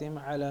وصلاتهم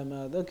على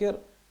ما ذكر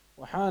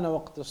وحان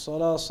وقت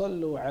الصلاة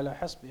صلوا على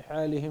حسب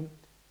حالهم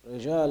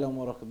رجالا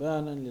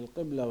وركبانا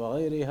للقبلة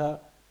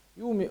وغيرها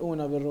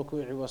يومئون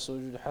بالركوع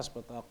والسجود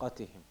حسب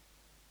طاقتهم.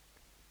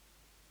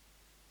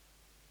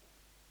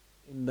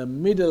 In the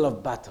middle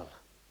of battle,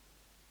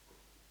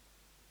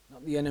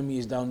 not the enemy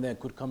is down there,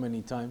 could come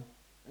any time.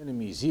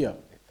 Enemy is here,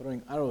 they're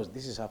throwing arrows,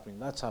 this is happening,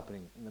 that's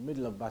happening. In the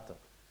middle of battle,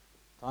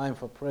 time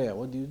for prayer,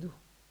 what do? In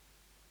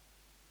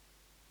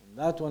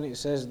that one it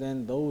says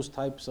then those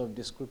types of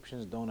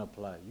descriptions don't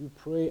apply. You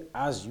pray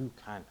as you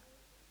can.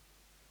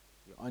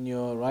 You're on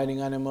your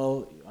riding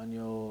animal, you're on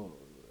your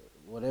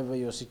whatever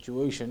your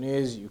situation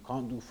is, you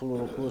can't do full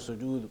ruku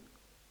sujood, you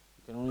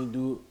can only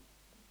do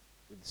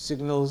with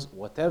signals,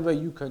 whatever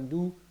you can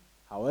do,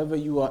 however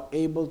you are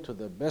able to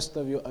the best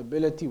of your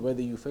ability,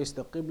 whether you face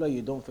the Qibla,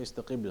 you don't face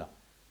the Qibla.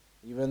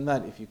 Even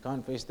that, if you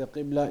can't face the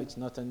Qibla, it's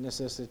not a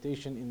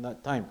necessitation in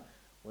that time.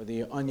 Whether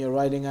you're on your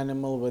riding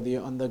animal, whether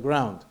you're on the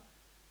ground.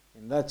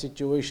 In that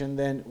situation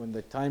then, when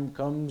the time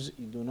comes,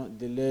 you do not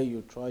delay,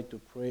 you try to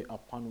pray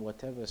upon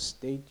whatever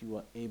state you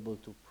are able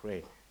to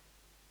pray.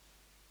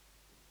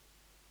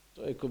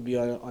 So it could be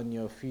on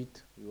your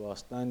feet, you are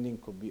standing,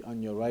 could be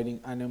on your riding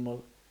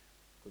animal,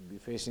 could be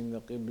facing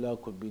the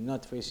Qibla, could be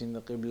not facing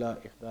the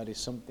Qibla, if that is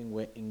something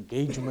where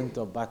engagement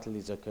of battle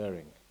is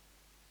occurring.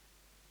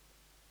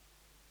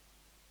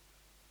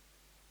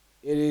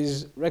 It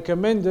is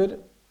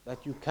recommended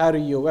that you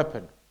carry your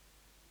weapon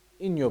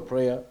in your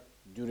prayer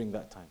during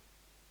that time.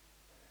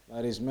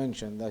 That is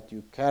mentioned, that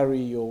you carry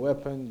your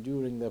weapon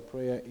during the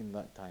prayer in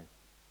that time.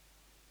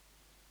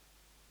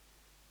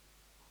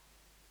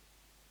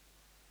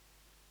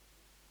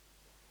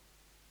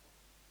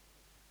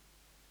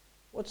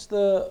 What's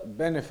the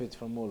benefit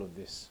from all of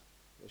this?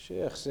 The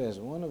Shaykh says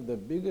one of the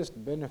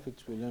biggest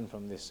benefits we learn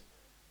from this,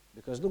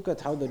 because look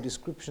at how the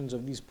descriptions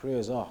of these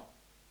prayers are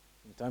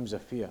in times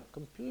of fear,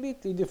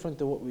 completely different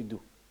to what we do.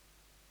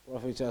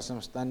 Prophet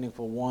ﷺ standing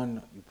for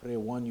one, you pray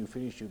one, you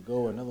finish, you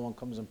go, another one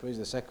comes and prays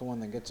the second one,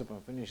 then gets up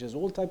and finishes,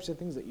 all types of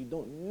things that you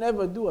don't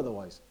never do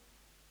otherwise.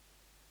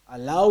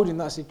 Allowed in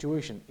that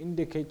situation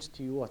indicates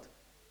to you what?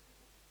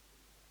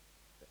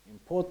 The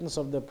importance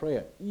of the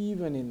prayer,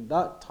 even in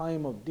that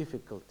time of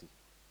difficulty,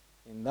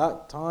 in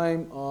that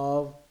time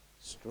of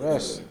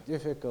stress,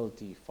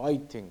 difficulty,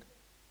 fighting,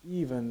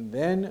 even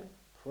then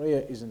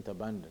prayer isn't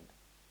abandoned.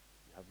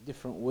 You have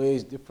different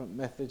ways, different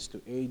methods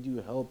to aid you,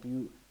 help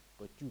you,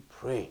 but you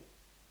pray.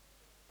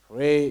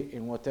 Pray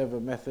in whatever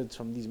methods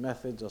from these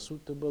methods are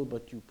suitable,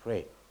 but you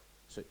pray.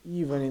 So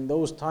even in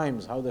those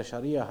times, how the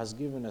Sharia has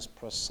given us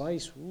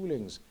precise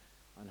rulings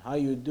on how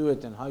you do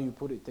it and how you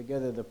put it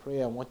together, the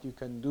prayer, and what you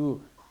can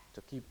do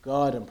to keep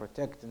guard and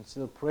protect and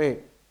still pray,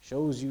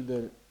 shows you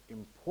the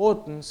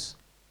importance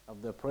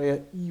of the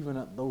prayer even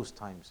at those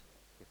times.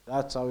 If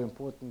that's how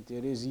important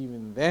it is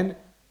even then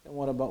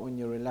what about when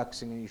you're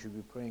relaxing and you should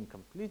be praying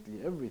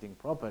completely, everything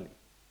properly?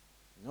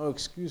 No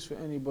excuse for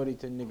anybody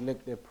to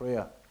neglect their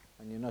prayer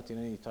and you're not in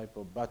any type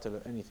of battle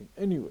or anything.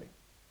 Anyway,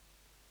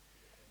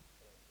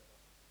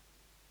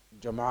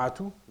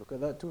 Jama'atu, look at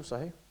that too,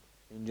 Sahih.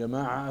 In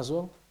Jama'ah as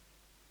well.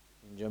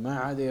 In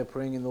Jama'ah they are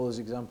praying in those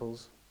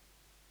examples.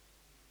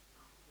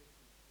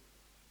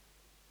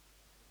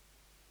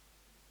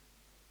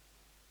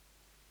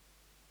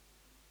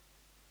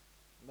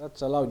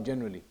 That's allowed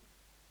generally.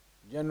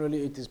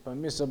 Generally it is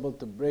permissible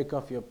to break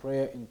off your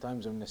prayer in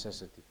times of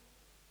necessity.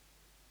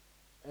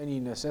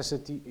 Any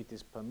necessity, it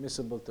is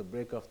permissible to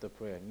break off the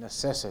prayer.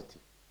 Necessity.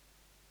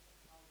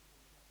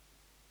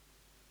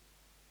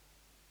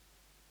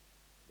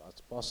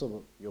 That's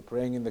possible. You're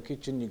praying in the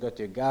kitchen, you got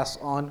your gas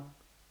on,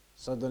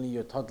 suddenly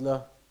your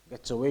toddler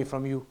gets away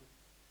from you,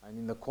 and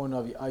in the corner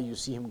of your eye you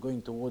see him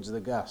going towards the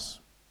gas.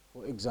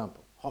 For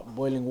example, hot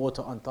boiling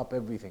water on top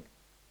everything.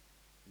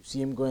 You see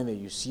him going there,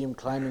 you see him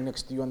climbing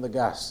next to you on the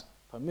gas.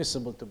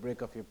 Permissible to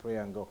break off your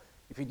prayer and go.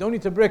 If you don't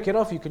need to break it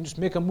off, you can just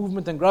make a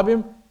movement and grab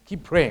him,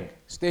 keep praying,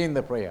 stay in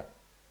the prayer.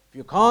 If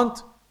you can't,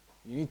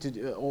 you need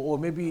to, or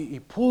maybe he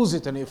pulls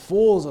it and it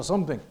falls or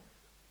something.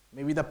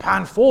 Maybe the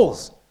pan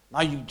falls.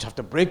 Now you just have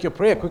to break your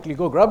prayer, quickly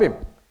go grab him.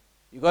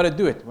 You got to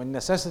do it. When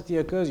necessity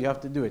occurs, you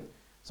have to do it.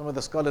 Some of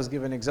the scholars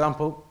give an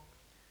example.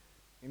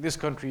 In this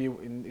country,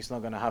 it's not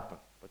going to happen.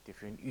 But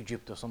if you're in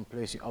Egypt or some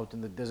place, you're out in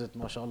the desert,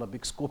 mashallah,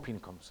 big scorpion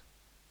comes.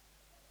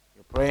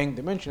 You're praying,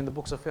 they mention in the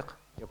books of fiqh,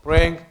 you're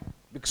praying,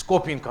 big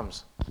scorpion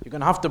comes. You're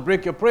going to have to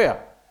break your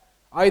prayer.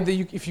 Either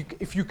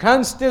if you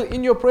can still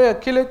in your prayer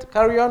kill it,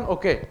 carry on,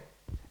 okay.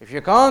 If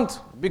you can't,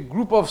 big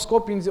group of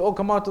scorpions, they all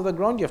come out of the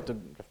ground, you have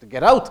to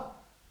get out.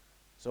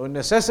 So in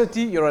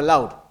necessity, you're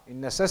allowed. In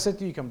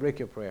necessity, you can break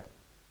your prayer.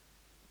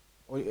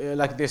 Or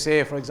like they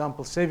say, for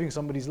example, saving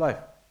somebody's life.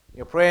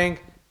 You're praying,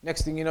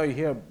 next thing you know, you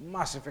hear a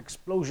massive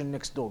explosion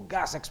next door,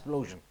 gas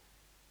explosion.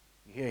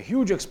 You hear a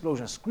huge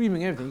explosion,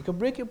 screaming, everything. You can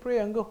break your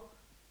prayer and go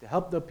to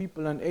help the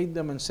people and aid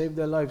them and save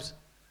their lives.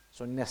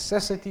 So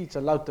necessity, it's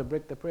allowed to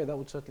break the prayer. That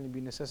would certainly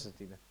be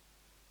necessity then.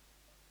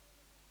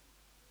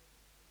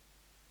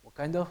 What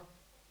kind of?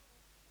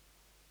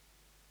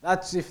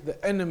 That's if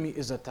the enemy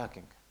is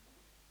attacking.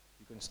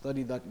 You can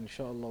study that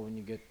inshallah when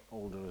you get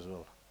older as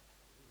well.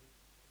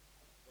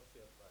 What's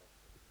your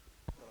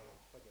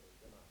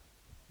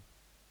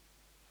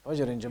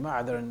advice? Fajr in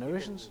Jama'ah, there are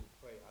narrations.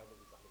 Pray either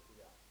with Ahlul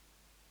Bid'ah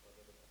or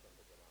they don't attend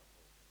the Jama'ah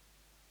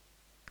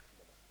in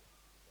the masjid.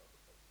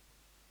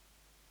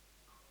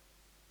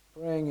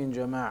 Praying in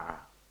Jama'ah,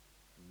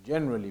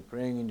 generally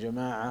praying in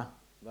Jama'ah,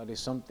 that is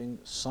something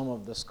some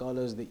of the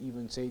scholars, they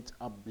even say it's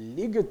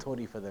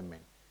obligatory for the men.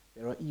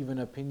 There are even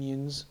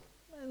opinions,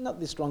 not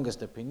the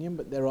strongest opinion,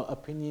 but there are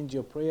opinions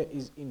your prayer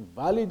is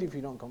invalid if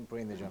you don't come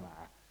pray in the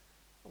Jama'ah.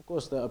 Of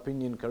course the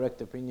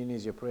correct opinion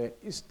is your prayer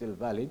is still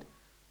valid,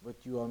 but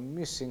you are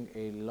missing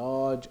a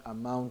large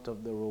amount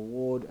of the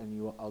reward and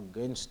you are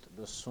against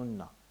the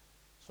sunnah.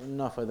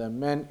 Sunnah for the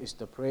men is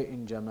to pray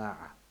in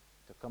Jama'ah,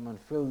 to come and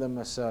fill the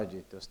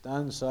masajid, to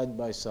stand side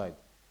by side.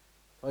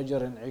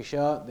 Fajr and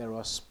Isha, there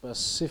are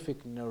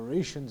specific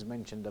narrations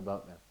mentioned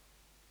about them.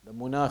 The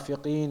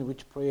munafiqeen,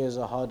 which prayers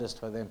are hardest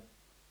for them?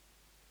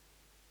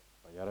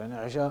 Fajr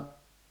and Isha.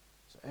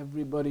 So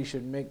everybody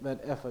should make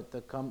that effort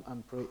to come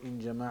and pray in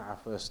Jama'ah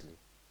firstly.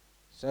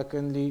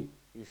 Secondly,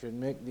 you should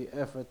make the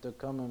effort to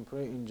come and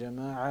pray in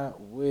jama'ah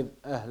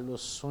with Ahlus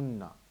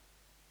Sunnah.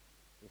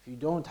 If you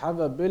don't have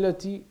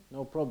ability,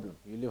 no problem.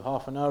 You live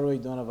half an hour away,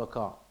 you don't have a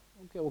car.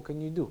 Okay, what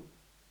can you do?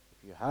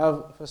 If you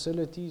have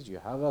facilities, you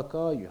have a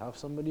car, you have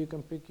somebody who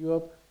can pick you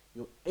up,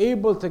 you're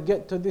able to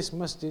get to this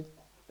masjid,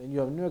 then you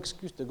have no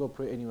excuse to go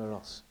pray anywhere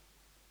else.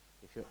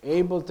 If you're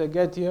able to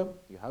get here,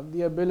 you have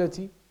the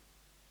ability,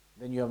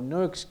 then you have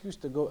no excuse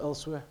to go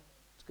elsewhere.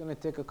 It's going to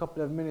take a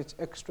couple of minutes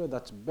extra.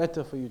 That's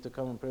better for you to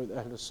come and pray with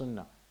Ahlul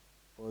Sunnah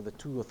for the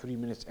 2 or 3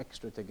 minutes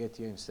extra to get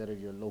here instead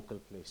of your local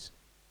place.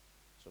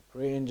 So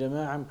pray in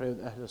Jama'ah and pray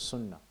with Ahlul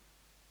Sunnah.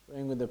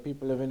 Praying with the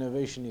people of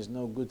innovation is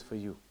no good for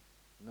you.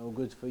 No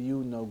good for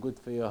you, no good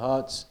for your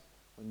hearts.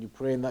 When you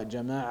pray in that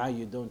Jama'ah,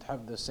 you don't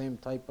have the same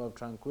type of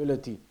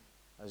tranquility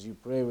as you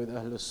pray with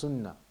Ahlul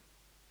Sunnah.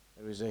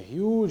 There is a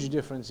huge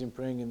difference in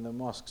praying in the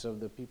mosques of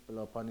the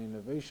people upon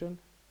innovation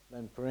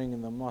than praying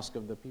in the mosque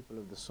of the people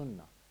of the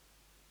Sunnah.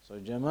 So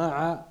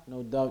Jama'ah,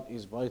 no doubt,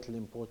 is vital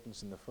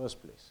importance in the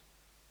first place.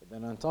 But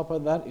then on top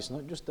of that, it's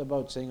not just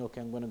about saying,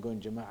 okay, I'm going to go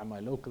in Jama'ah, my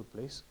local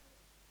place.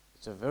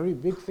 It's a very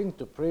big thing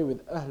to pray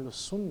with Ahlul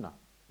Sunnah,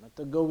 not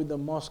to go with the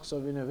mosques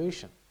of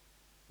innovation.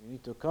 You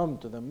need to come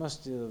to the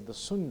masjid of the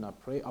Sunnah,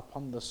 pray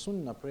upon the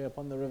Sunnah, pray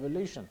upon the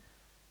revelation,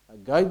 a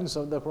guidance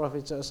of the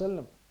Prophet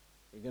ﷺ.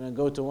 You're going to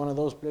go to one of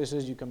those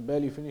places, you can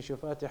barely finish your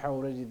Fatiha,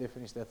 already they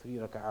finish their 3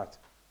 raka'at.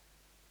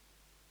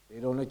 They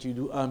don't let you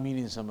do Ameen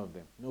in some of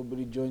them.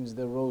 Nobody joins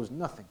the rows,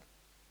 nothing.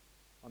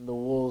 On the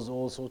walls,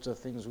 all sorts of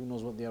things, who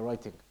knows what they are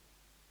writing.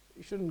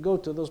 You shouldn't go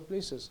to those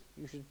places.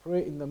 You should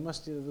pray in the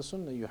masjid of the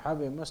Sunnah. You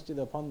have a masjid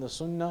upon the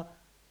Sunnah,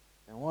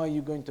 and why are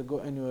you going to go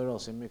anywhere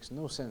else? It makes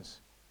no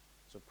sense.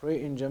 So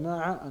pray in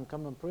Jama'ah and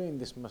come and pray in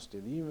this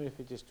masjid, even if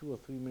it is 2 or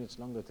 3 minutes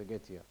longer to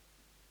get here.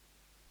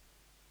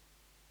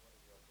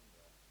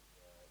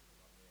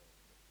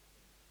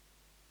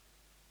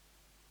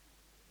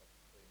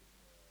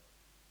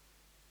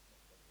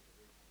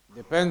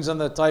 Depends on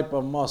the type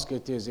of mosque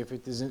it is. If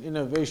it is an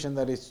innovation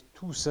that is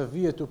too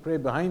severe to pray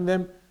behind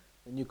them,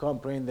 then you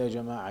can't pray in their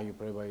Jama'ah, you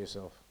pray by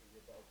yourself.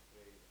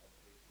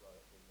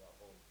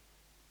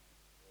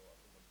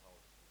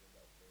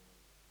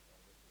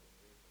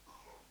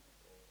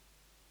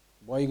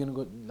 Why are you going to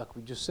go, like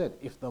we just said,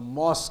 if the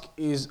mosque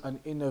is an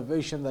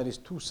innovation that is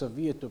too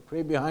severe to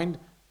pray behind,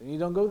 then you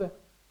don't go there.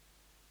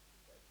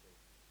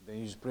 Then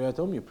you just pray at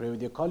home, you pray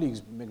with your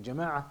colleagues, make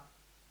Jama'ah.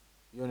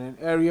 You're in an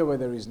area where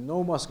there is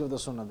no mosque of the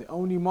Sunnah. The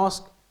only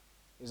mosque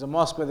is a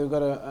mosque where they've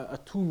got a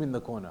tomb in the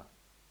corner,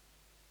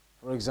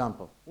 for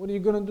example. What are you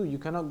going to do? You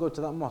cannot go to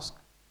that mosque.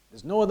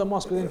 There's no other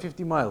mosque within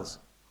 50 miles.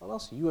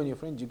 Khalas, you and your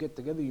friends, you get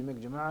together, you make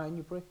Jama'ah and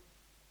you pray.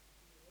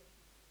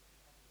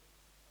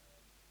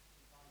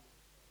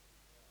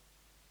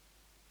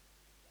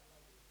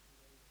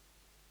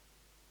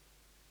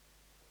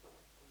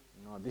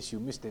 No, this you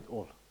missed it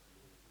all.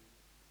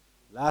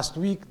 Last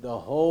week, the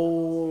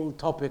whole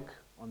topic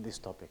on this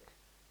topic.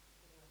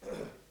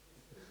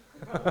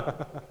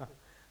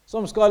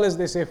 Some scholars,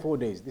 they say 4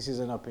 days. This is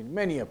an opinion,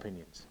 many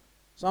opinions.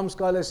 Some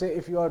scholars say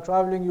if you are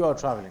traveling, you are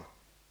traveling.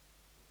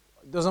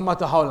 It doesn't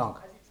matter how long.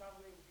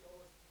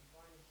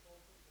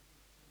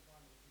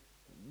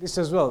 This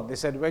as well, they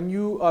said when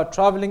you are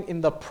traveling in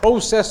the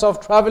process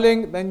of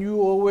traveling, then you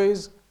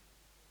always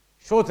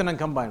shorten and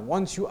combine.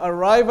 Once you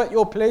arrive at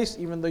your place,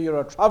 even though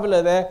you're a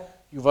traveler there,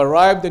 you've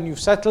arrived and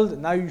you've settled,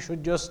 now you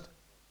should just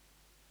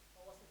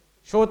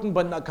shorten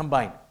but not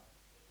combine.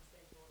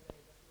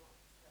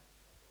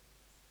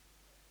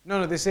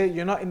 No, they say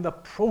you're not in the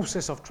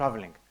process of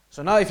traveling.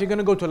 So now if you're going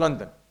to go to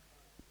London,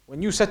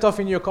 when you set off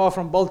in your car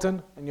from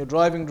Bolton and you're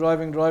driving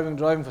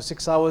for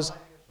 6 hours,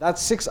 that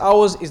 6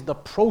 hours is the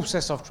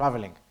process of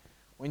traveling.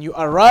 When you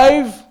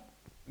arrive,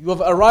 you have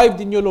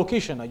arrived in your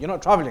location. Now you're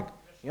not traveling.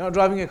 You're not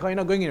driving a car, you're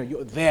not going anywhere.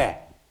 You're there.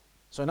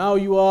 So now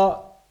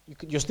you're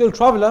still a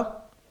traveler,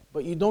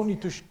 but you don't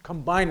need to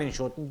combine and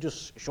shorten,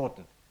 just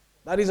shorten.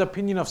 That is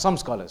opinion of some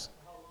scholars.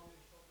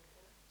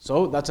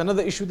 So that's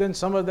another issue then.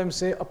 Some of them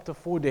say up to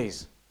 4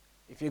 days.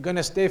 If you're going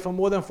to stay for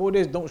more than 4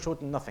 days, don't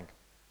shorten nothing.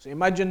 So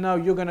imagine now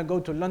you're going to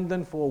go to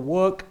London for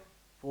work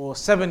for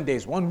 7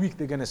 days. 1 week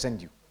they're going to send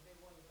you.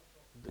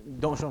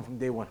 Don't shorten from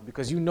day one.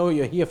 Because you know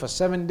you're here for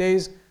 7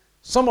 days.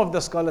 Some of the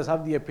scholars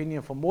have the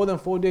opinion for more than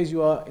 4 days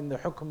you are in the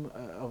hukm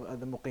of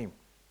the muqim.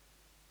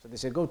 So they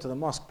say go to the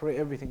mosque, pray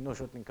everything, no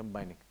shortening,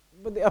 combining.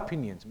 But the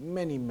opinions,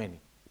 many.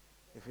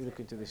 If you look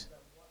into this.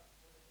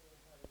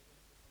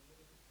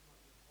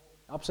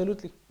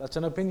 Absolutely, that's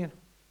an opinion.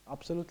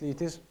 Absolutely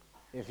it is.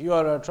 If you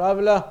are a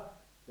traveler,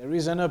 there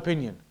is an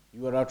opinion.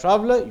 You are a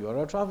traveler, you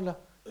are a traveler.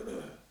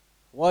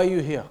 Why are you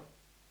here?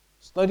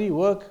 Study,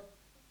 work?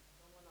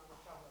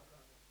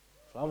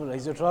 Traveler,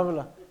 he's a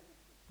traveler.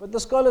 But the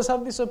scholars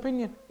have this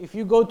opinion. If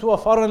you go to a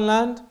foreign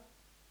land,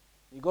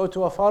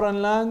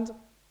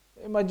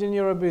 imagine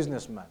you're a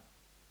businessman.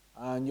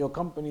 And your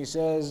company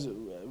says,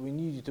 we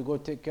need you to go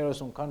take care of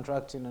some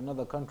contracts in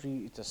another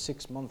country. It's a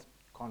 6-month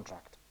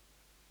contract.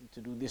 You need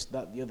to do this,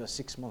 that, the other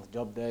 6-month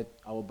job there,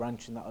 our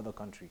branch in that other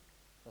country.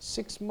 For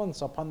 6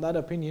 months, upon that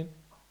opinion,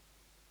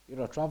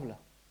 you're a traveler.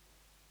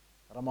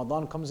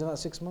 Ramadan comes in at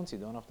 6 months, you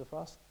don't have to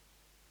fast.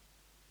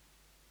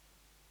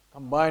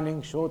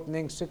 Combining,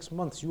 shortening, 6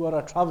 months. You are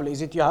a traveler.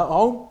 Is it your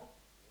home?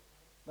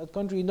 That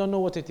country, you don't know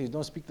what it is.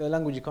 Don't speak their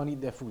language, you can't eat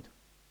their food.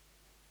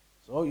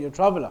 So you're a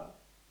traveler.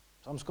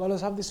 Some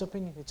scholars have this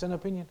opinion. It's an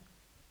opinion.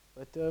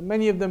 But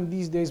many of them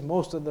these days,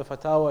 most of the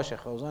fatwa,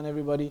 Shaykh Fawzan,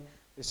 everybody,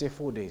 they say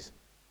 4 days.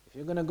 If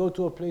you're going to go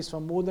to a place for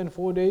more than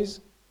 4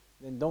 days,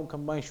 then don't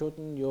combine,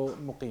 shorten your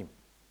muqim.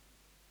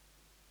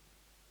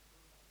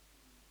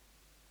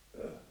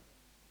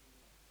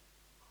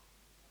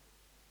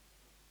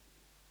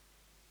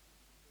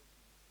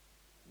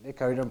 They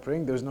carried on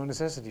praying. There was no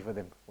necessity for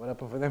them. What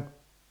happened for them?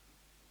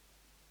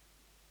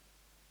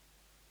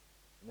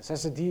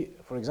 Necessity,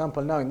 for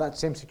example, now in that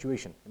same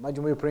situation.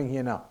 Imagine we're praying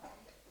here now.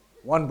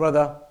 One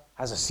brother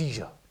has a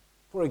seizure,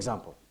 for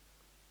example.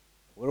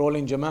 We're all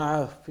in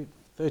Jama'ah,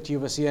 30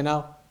 of us here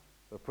now.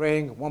 We're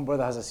praying, one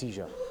brother has a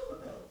seizure.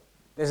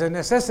 There's a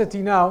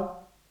necessity now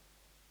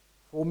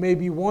for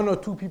maybe 1 or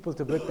 2 people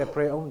to break their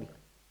prayer only.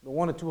 The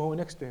 1 or 2 who are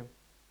next to him.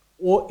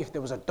 Or if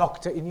there was a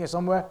doctor in here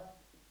somewhere,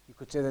 you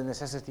could say the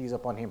necessity is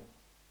upon him.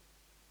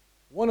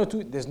 1 or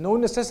 2, there's no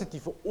necessity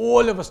for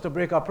all of us to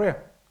break our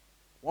prayer.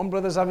 One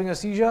brother's having a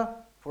seizure,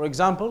 for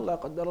example, la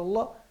qaddar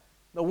Allah,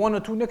 the 1 or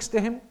 2 next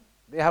to him,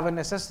 they have a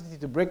necessity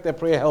to break their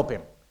prayer, help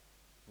him.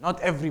 Not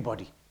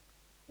everybody.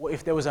 Or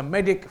if there was a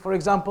medic, for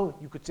example,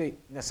 you could say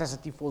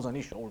necessity falls on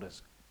his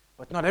shoulders.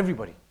 But not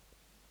everybody.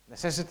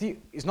 Necessity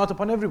is not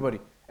upon everybody.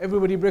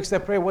 Everybody breaks their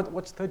prayer,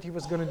 what's 30 of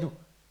us going to do?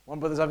 One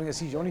brother's having a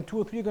seizure, only 2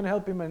 or 3 are going to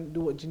help him and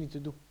do what you need to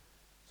do.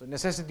 So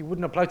necessity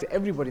wouldn't apply to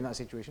everybody in that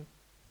situation.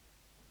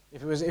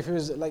 If it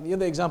was like the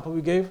other example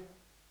we gave,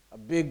 a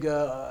big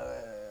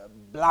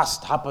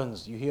blast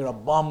happens, you hear a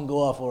bomb go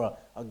off or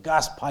a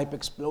gas pipe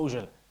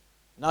explosion.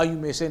 Now you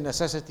may say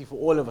necessity for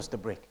all of us to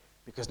break,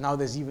 because now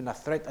there's even a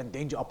threat and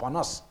danger upon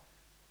us.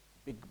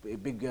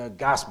 Big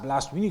gas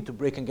blast, we need to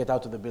break and get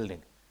out of the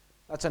building.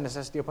 That's a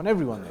necessity upon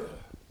everyone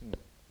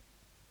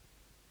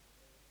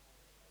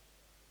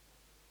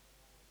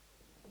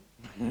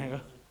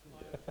there.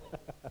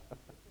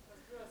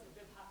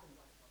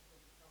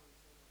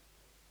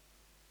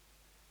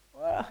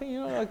 Well, you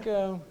know, like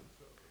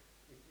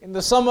in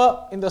the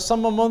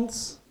summer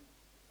months,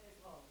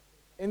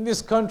 in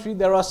this country,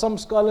 there are some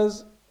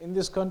scholars in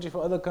this country,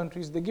 for other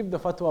countries, they give the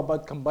fatwa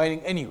about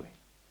combining anyway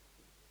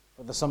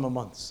for the summer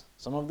months.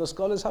 Some of the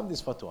scholars have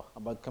this fatwa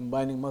about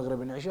combining Maghrib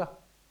and Isha.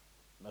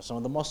 Now some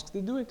of the mosques,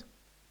 they do it,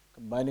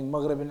 combining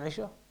Maghrib and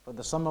Isha for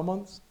the summer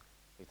months.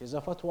 It is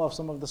a fatwa of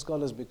some of the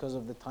scholars because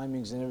of the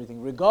timings and everything,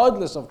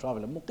 regardless of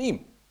travel.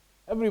 Muqim,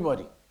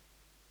 everybody.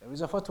 There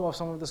is a fatwa of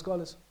some of the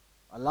scholars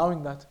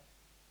allowing that.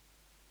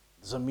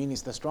 Doesn't mean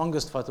it's the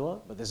strongest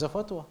fatwa, but there's a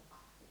fatwa.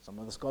 Some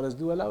of the scholars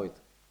do allow it.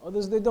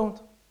 Others, they don't.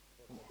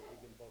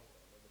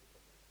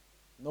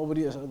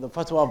 Nobody, the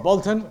fatwa of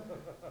Bolton,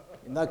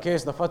 in that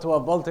case, the fatwa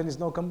of Bolton is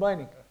no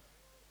combining.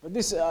 But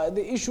this,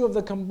 the issue of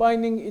the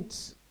combining,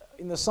 it's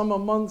in the summer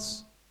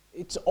months,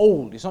 it's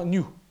old, it's not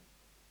new.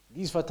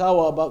 These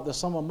fatwa about the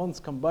summer months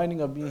combining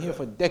have been here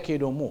for a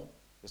decade or more.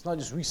 It's not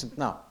just recent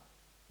now.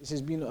 This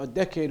has been a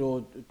decade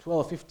or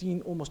 12,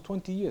 15, almost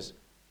 20 years.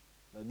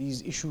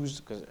 These issues,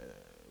 because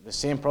the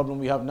same problem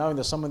we have now in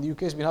the summer in the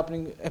UK has been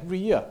happening every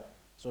year.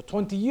 So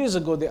 20 years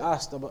ago they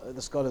asked about,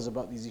 the scholars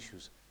about these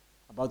issues,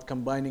 about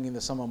combining in the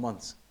summer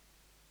months.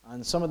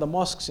 And some of the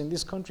mosques in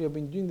this country have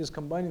been doing this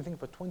combining thing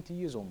for 20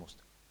 years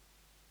almost.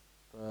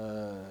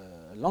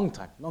 A long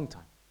time.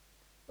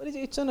 But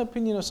it's an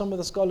opinion of some of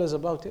the scholars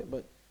about it,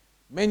 but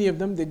many of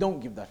them, they don't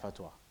give that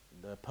fatwa.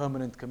 The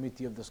permanent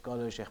committee of the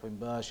scholars, Sheikh bin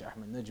Baz, Sheikh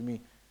Ahmed Najmi,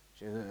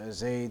 Sheikh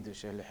Zaid,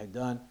 Sheikh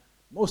Al-Hiddan,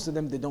 most of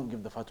them, they don't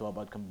give the fatwa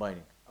about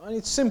combining. And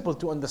it's simple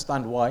to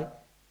understand why.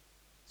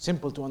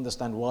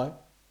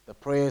 The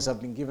prayers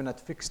have been given at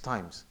fixed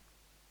times.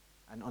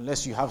 And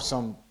unless you have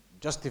some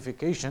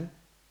justification,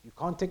 you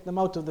can't take them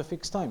out of the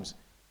fixed times.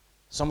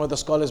 Some of the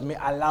scholars may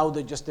allow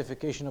the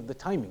justification of the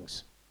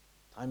timings.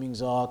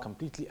 Timings are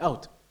completely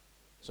out.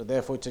 So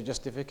therefore it's a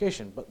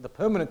justification. But the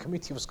permanent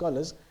committee of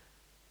scholars,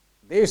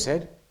 they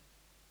said,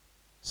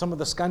 some of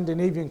the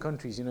Scandinavian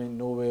countries, you know, in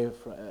Norway,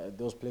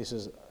 those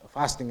places,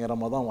 fasting in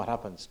Ramadan, what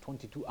happens?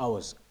 22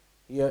 hours.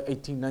 Here,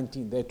 18,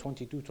 19, there,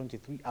 22,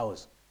 23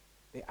 hours.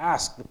 They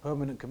asked the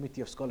permanent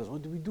committee of scholars,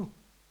 what do we do?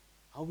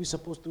 How are we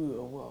supposed to,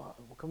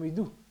 what can we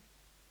do?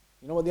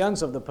 You know what the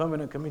answer of the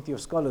permanent committee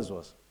of scholars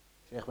was?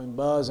 Sheikh bin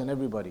Baz and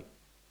everybody.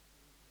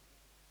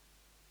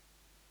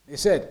 They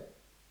said,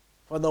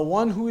 for the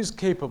one who is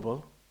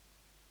capable,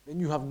 then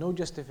you have no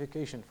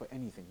justification for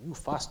anything. You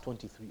fast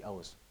 23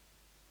 hours.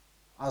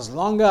 As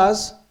long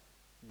as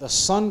the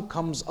sun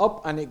comes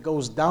up and it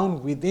goes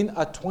down within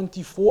a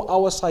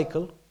 24-hour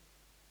cycle,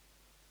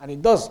 and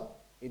it does.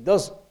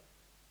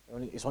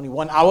 It's only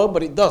 1 hour,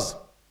 but it does.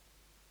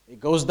 It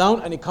goes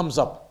down and it comes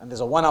up, and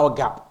there's a 1 hour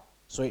gap.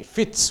 So it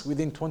fits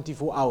within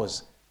 24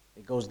 hours.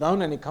 It goes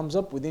down and it comes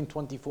up within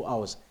 24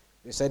 hours.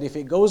 They said if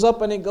it goes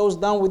up and it goes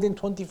down within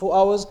 24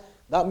 hours,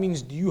 that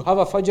means do you have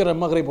a Fajr and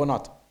Maghrib or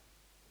not?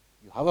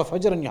 You have a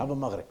Fajr and you have a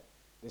Maghrib.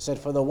 They said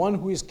for the one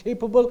who is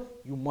capable,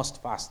 you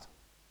must fast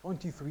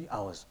 23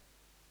 hours.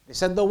 They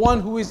said the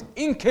one who is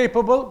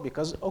incapable,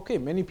 because, okay,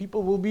 many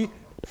people will be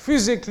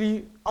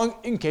physically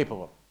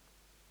incapable.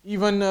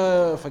 Even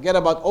forget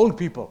about old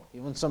people,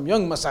 even some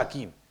young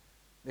masakeen,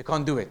 they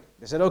can't do it.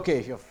 They said, okay,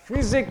 if you're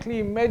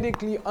physically,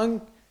 medically,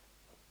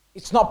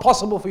 it's not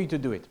possible for you to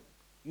do it.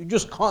 You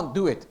just can't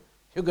do it.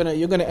 You're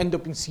gonna end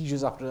up in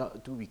seizures after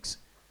 2 weeks.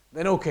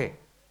 Then okay,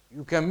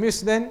 you can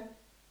miss then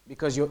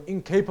because you're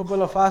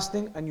incapable of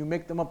fasting, and you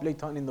make them up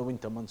later on in the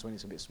winter months when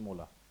it's a bit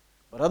smaller.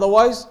 But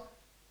otherwise,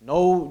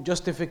 no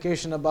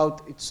justification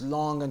about it's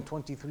long and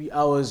 23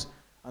 hours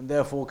and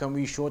therefore can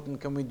we shorten,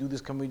 can we do this,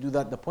 can we do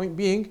that. The point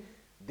being,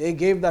 they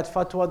gave that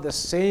fatwa the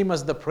same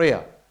as the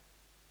prayer.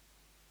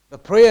 The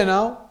prayer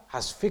now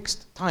has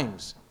fixed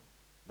times.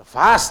 The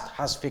fast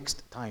has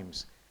fixed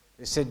times.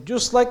 They said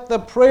just like the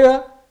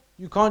prayer,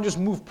 you can't just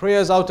move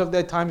prayers out of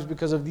their times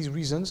because of these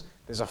reasons.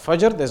 There's a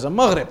Fajr, there's a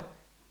Maghrib,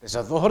 there's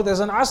a Dhuhr,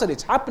 there's an Asr.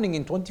 It's happening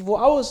in 24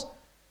 hours.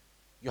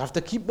 You have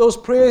to keep those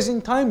prayers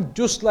in time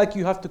just like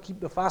you have to keep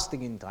the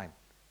fasting in time.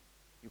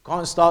 You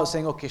can't start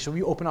saying, okay, shall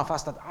we open our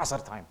fast at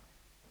Asr time?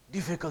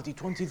 Difficulty,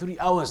 23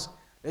 hours.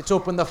 Let's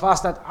open the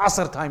fast at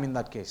Asr time in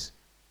that case.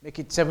 Make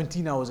it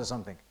 17 hours or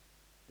something.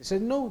 They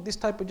said, no, this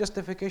type of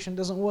justification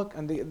doesn't work.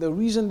 And the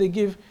reason they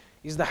give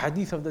is the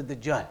hadith of the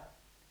Dajjal.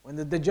 When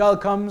the Dajjal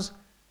comes,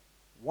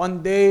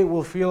 one day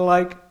will feel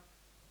like,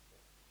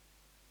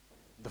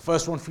 the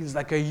first one feels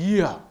like a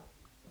year.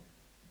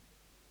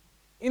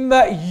 In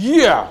that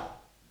year,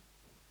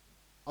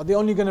 are they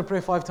only going to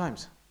pray 5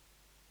 times?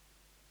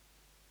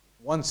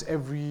 Once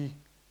every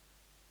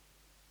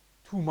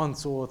 2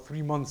 months or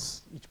 3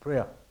 months each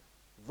prayer.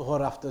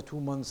 Dhuhr after 2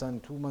 months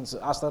and 2 months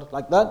Asr,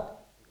 like that?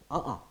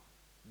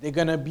 They're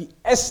going to be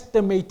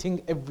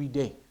estimating every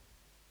day.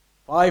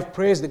 5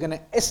 prayers, they're going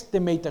to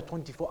estimate a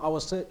 24-hour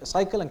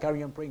cycle and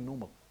carry on praying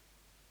normal.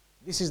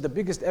 This is the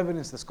biggest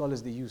evidence the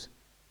scholars they use.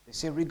 They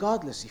say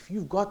regardless, if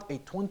you've got a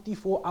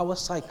 24-hour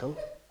cycle,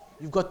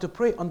 you've got to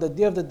pray. On the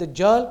day of the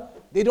Dajjal,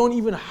 they don't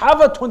even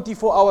have a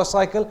 24-hour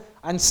cycle,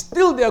 and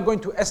still they are going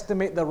to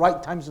estimate the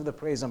right times of the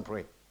prayers and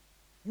pray.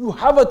 You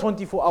have a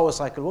 24-hour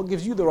cycle. What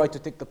gives you the right to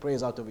take the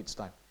prayers out of its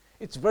time?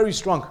 It's very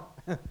strong.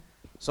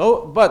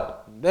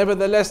 But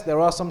nevertheless, there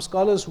are some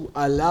scholars who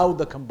allow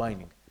the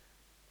combining.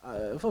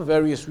 For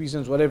various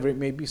reasons, whatever it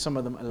may be, some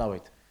of them allow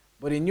it.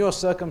 But in your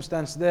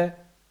circumstance there,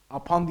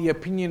 upon the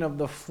opinion of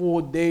the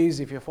 4 days,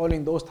 if you're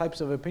following those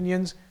types of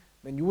opinions,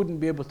 then you wouldn't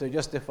be able to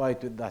justify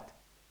it with that.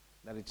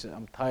 That it's,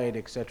 I'm tired,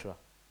 etc.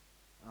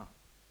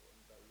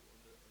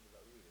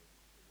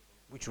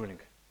 Which ruling?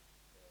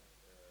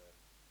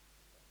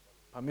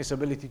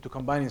 Permissibility to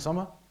combine in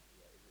summer?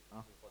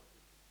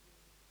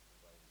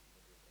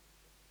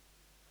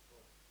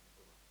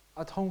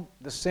 At home,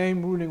 the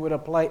same ruling would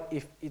apply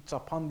if it's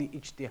upon the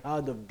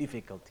ijtihad of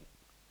difficulty.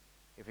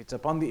 If it's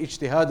upon the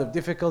ijtihad of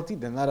difficulty,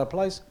 then that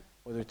applies,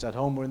 whether it's at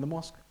home or in the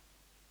mosque.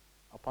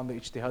 Upon the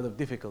ijtihad of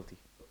difficulty.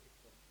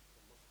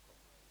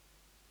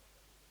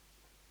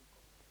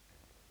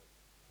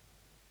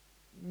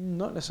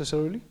 Not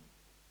necessarily.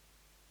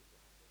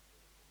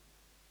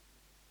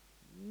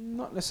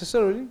 Not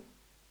necessarily.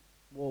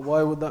 Well,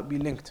 why would that be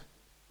linked?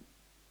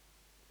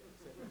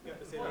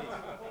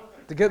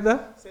 To get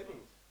there?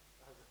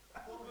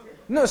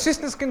 No,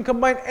 sisters can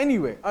combine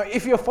anyway.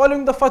 If you're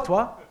following the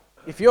fatwa,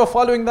 if you're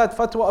following that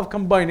fatwa of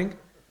combining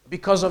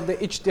because of the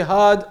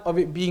ijtihad of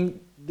it being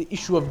the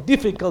issue of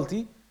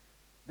difficulty,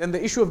 then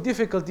the issue of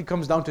difficulty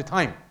comes down to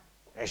time.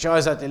 Isha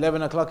is at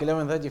 11 o'clock,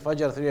 11:30,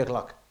 Fajr 3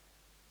 o'clock.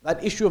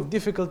 That issue of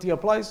difficulty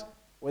applies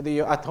whether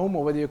you're at home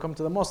or whether you come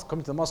to the mosque.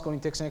 Coming to the mosque only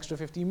takes an extra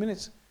 15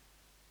 minutes.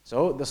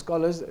 So the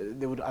scholars,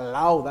 they would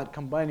allow that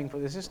combining for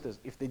the sisters.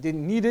 If they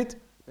didn't need it,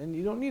 then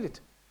you don't need it.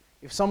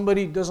 If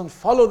somebody doesn't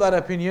follow that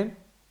opinion,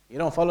 you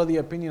don't follow the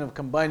opinion of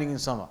combining in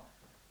summer,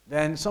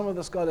 then some of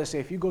the scholars say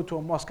if you go to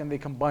a mosque and they're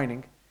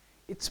combining,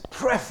 it's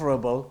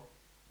preferable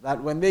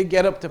that when they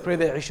get up to pray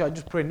the Isha,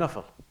 just pray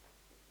Nafil.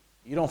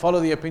 You don't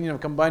follow the opinion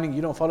of combining,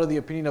 you don't follow the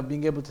opinion of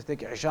being able to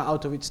take Isha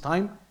out of its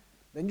time,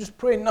 then just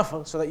pray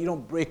Nafil so that you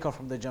don't break off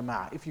from the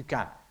Jama'ah, if you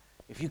can.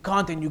 If you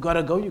can't and you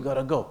gotta go, you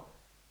gotta go.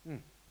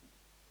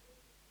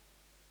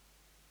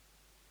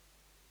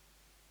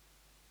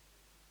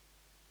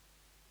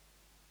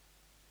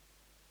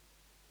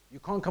 You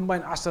can't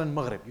combine Asr and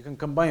Maghrib. You can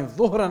combine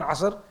Dhuhr and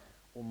Asr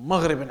or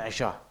Maghrib and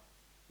Isha.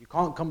 You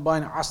can't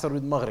combine Asr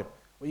with Maghrib.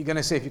 What are you going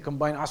to say if you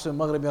combine Asr and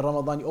Maghrib in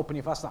Ramadan, you open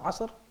your fast at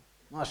Asr?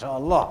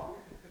 MashaAllah.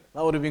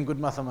 That would have been good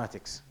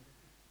mathematics.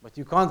 But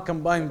you can't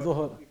combine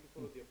Dhuhr. If you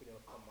follow the opinion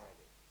of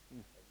combining,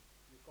 and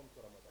you come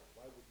to Ramadan,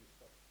 why would you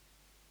stop?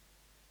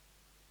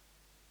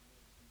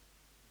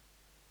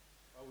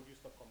 Why would you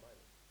stop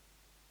combining?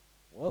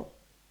 Well,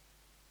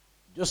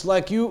 just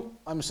like you,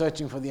 I'm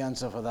searching for the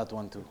answer for that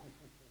one too.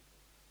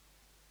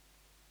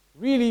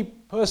 Really,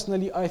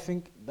 personally, I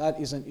think that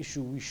is an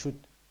issue we should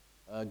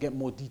get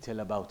more detail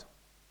about.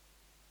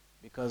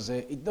 Because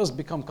it does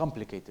become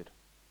complicated.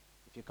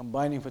 If you're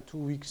combining for 2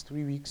 weeks,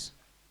 3 weeks,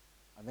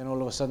 and then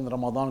all of a sudden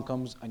Ramadan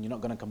comes and you're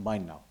not going to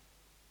combine now.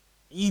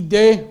 Eid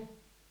day,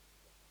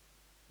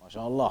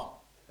 MashaAllah,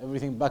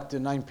 everything back to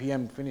 9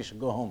 p.m., finish,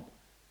 go home.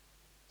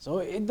 So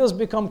it does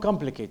become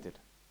complicated.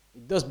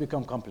 It does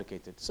become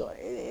complicated. So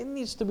it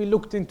needs to be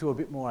looked into a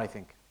bit more, I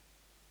think.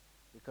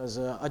 Because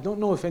I don't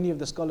know if any of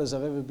the scholars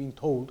have ever been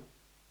told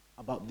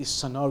about this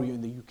scenario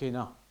in the UK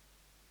now.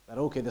 That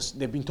okay,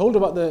 they've been told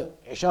about the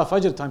Isha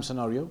Fajr time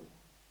scenario.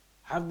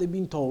 Have they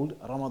been told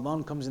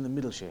Ramadan comes in the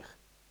middle, Shaykh?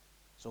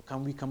 So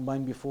can we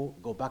combine before,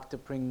 go back to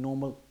praying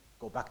normal,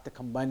 go back to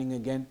combining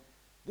again?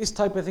 This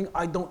type of thing,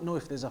 I don't know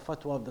if there's a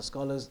fatwa of the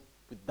scholars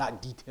with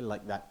that detail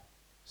like that.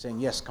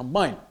 Saying yes,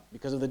 combine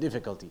because of the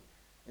difficulty.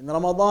 In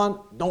Ramadan,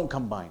 don't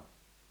combine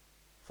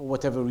for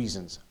whatever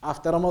reasons.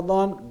 After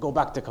Ramadan, go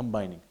back to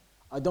combining.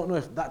 I don't know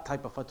if that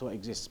type of fatwa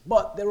exists.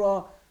 But there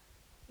are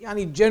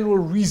general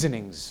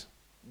reasonings.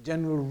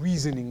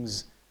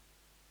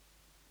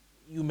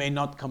 You may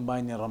not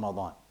combine in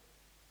Ramadan.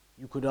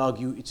 You could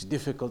argue it's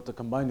difficult to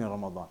combine in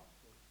Ramadan.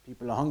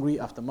 People are hungry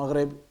after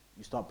Maghrib,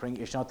 you start praying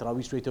Isha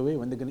Tarawih straight away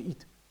when they're going to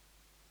eat.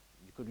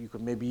 You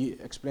could maybe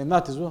explain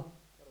that as well.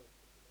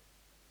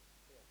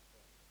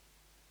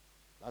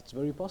 That's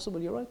very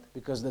possible, you're right.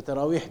 Because the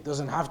Tarawih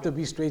doesn't have to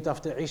be straight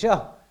after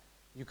Isha.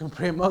 You can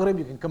pray Maghrib,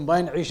 you can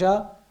combine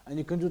Isha, and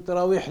you can do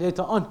Tarawih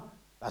later on.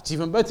 That's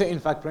even better, in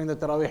fact, praying the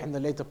Tarawih in the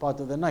later part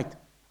of the night.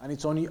 And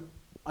it's only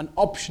an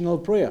optional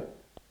prayer.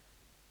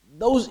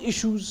 Those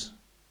issues,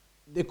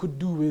 they could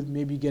do with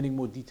maybe getting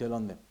more detail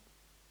on them.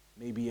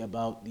 Maybe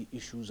about the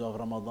issues of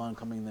Ramadan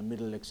coming in the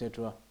middle,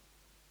 etc.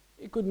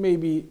 It could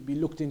maybe be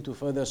looked into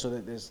further so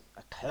that there's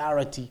a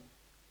clarity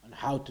on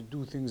how to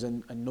do things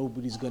and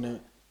nobody's going to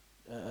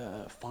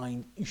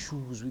find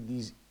issues with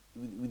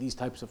these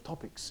types of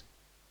topics.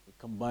 With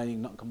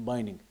combining, not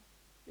combining.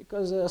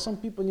 Because some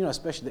people,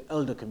 especially the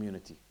elder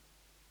community.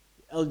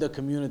 The elder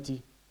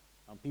community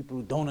and people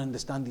who don't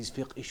understand these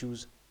fiqh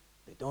issues,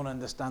 they don't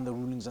understand the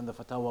rulings and the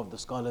fatwa of the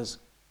scholars.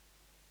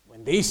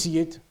 When they see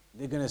it,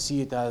 they're going to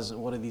see it as,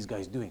 what are these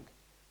guys doing?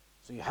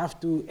 So you have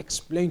to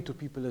explain to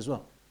people as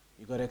well.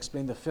 You got to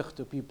explain the fiqh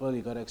to people,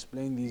 you got to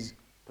explain these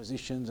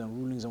positions and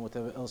rulings and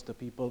whatever else to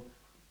people.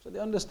 So they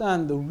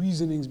understand the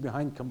reasonings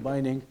behind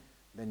combining,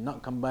 then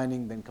not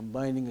combining, then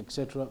combining,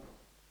 etc.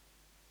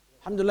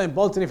 Alhamdulillah, in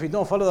Bolton, if you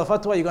don't follow the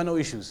fatwa, you got no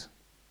issues.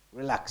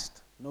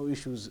 Relaxed. No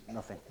issues,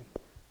 nothing.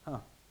 Huh.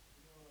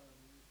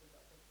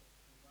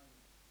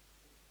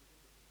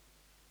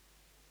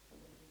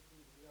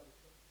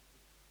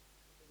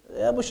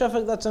 Ghiyab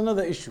al-Shafaq, that's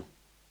another issue.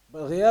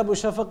 But Ghiyab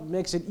al-Shafaq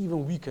makes it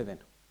even weaker then.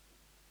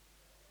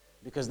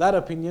 Because that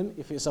opinion,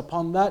 if it's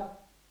upon that,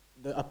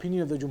 the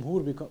opinion of the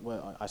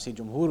Jumhur, I say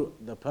Jumhur,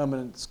 the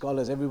permanent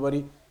scholars,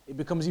 everybody, it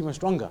becomes even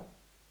stronger.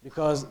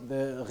 Because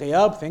the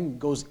Ghiyab thing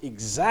goes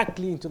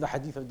exactly into the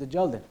hadith of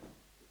Dajjal then.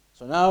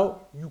 So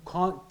now you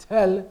can't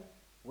tell,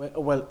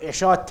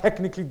 Isha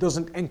technically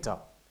doesn't enter.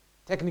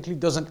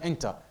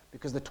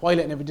 Because the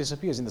twilight never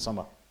disappears in the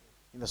summer.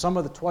 In the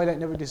summer, the twilight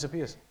never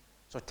disappears.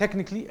 So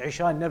technically,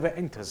 Isha never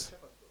enters.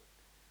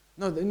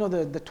 No,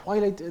 the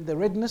twilight, the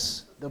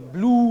redness, the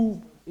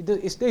blue,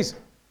 it stays.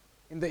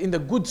 In the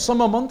good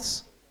summer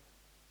months,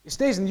 it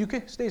stays in the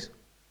UK, stays.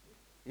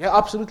 Yeah,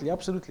 absolutely,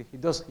 it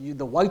does.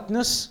 The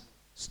whiteness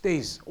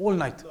stays all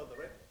night.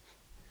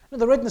 No,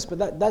 the redness,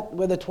 but that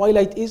where the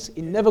twilight is,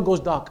 it never goes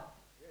dark.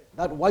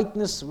 That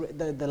whiteness,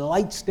 the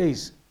light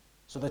stays.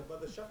 So that.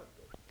 But the shafaq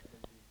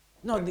goes.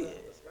 No,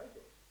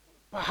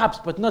 perhaps,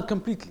 but not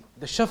completely.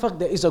 The shafaq,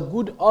 there is a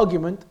good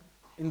argument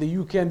in the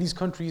UK and these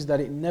countries that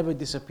it never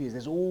disappears.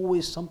 There's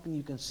always something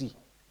you can see.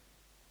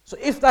 So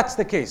if that's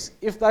the case,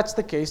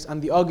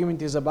 and the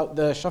argument is about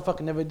the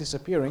shafaq never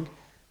disappearing,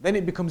 then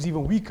it becomes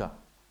even weaker.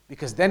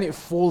 Because then it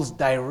falls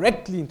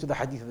directly into the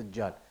hadith of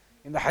Dajjal.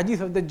 In the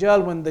hadith of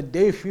Dajjal, when the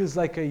day feels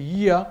like a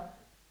year,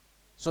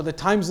 so the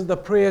times of the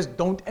prayers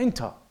don't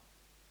enter.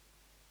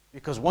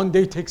 Because one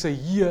day takes a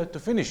year to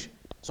finish.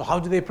 So how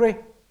do they pray?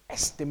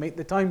 Estimate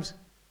the times.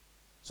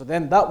 So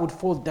then that would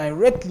fall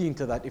directly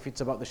into that if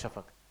it's about the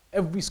shafaq.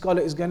 Every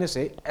scholar is going to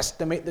say,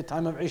 estimate the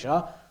time of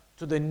Isha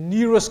to the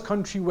nearest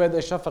country where the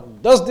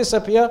shafaq does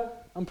disappear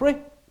and pray.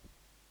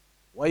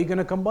 Why are you going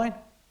to combine?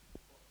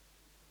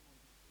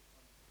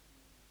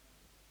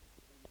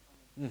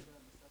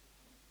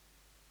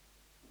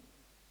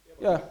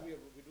 Yeah.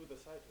 We do the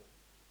cycle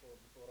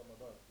before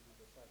Ramadan. We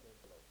do the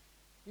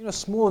cycle.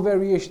 Small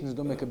variations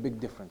don't make a big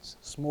difference.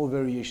 Small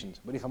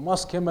variations. But if a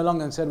mosque came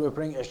along and said we're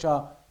praying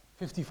Isha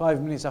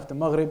 55 minutes after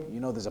Maghrib,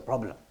 there's a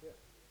problem.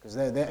 Because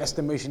their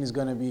estimation is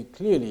going to be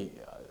clearly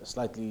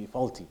slightly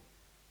faulty.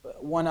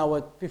 But 1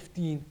 hour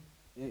 15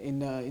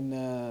 in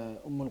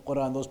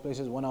al-Qura and those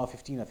places, 1 hour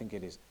 15 I think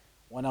it is.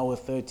 1 hour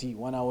 30,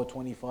 1 hour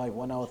 25,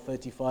 1 hour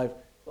 35.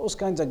 Those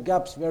kinds of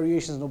gaps,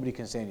 variations, nobody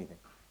can say anything.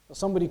 So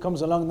somebody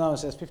comes along now and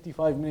says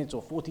 55 minutes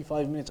or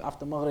 45 minutes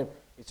after Maghrib,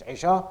 it's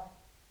Isha.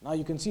 Now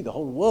you can see the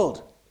whole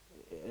world.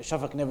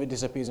 Shafaq never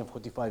disappears in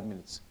 45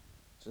 minutes.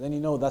 So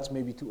then that's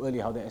maybe too early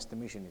how their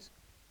estimation is.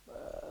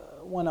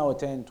 1 hour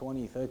 10,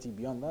 20, 30,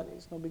 beyond that,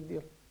 it's no big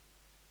deal.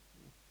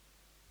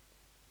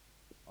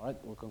 Alright,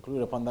 we'll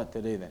conclude upon that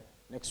today then.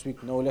 Next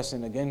week, no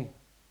lesson again.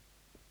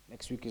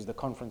 Next week is the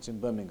conference in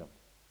Birmingham.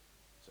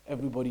 So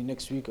everybody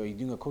next week, are you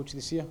doing a coach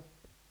this year?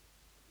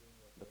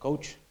 The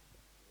coach?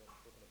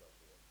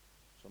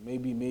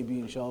 maybe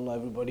inshallah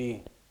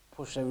everybody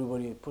push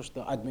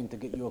the admin to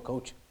get you a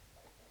coach.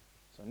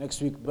 So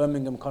next week,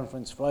 Birmingham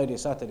conference, Friday,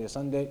 Saturday,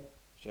 Sunday.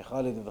 Sheikh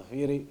Khalid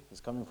al-Dhafiri is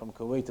coming from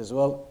Kuwait as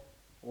well.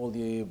 All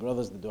the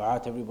brothers, the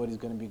du'at, everybody's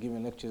going to be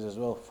giving lectures as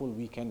well. Full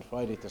weekend,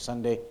 Friday to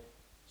Sunday.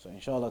 So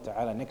inshallah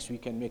ta'ala, next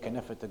weekend make an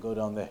effort to go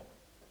down there.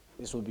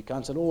 This will be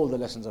cancelled. All the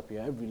lessons up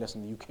here, every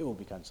lesson in the UK will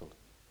be cancelled.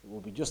 It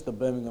will be just the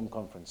Birmingham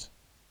conference.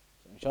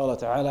 So inshallah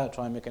ta'ala,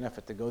 try and make an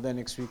effort to go there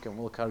next week, and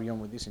we'll carry on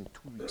with this in 2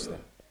 weeks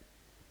then.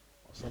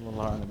 وصلى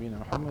الله على نبينا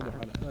محمد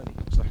وعلى آله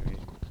وصحبه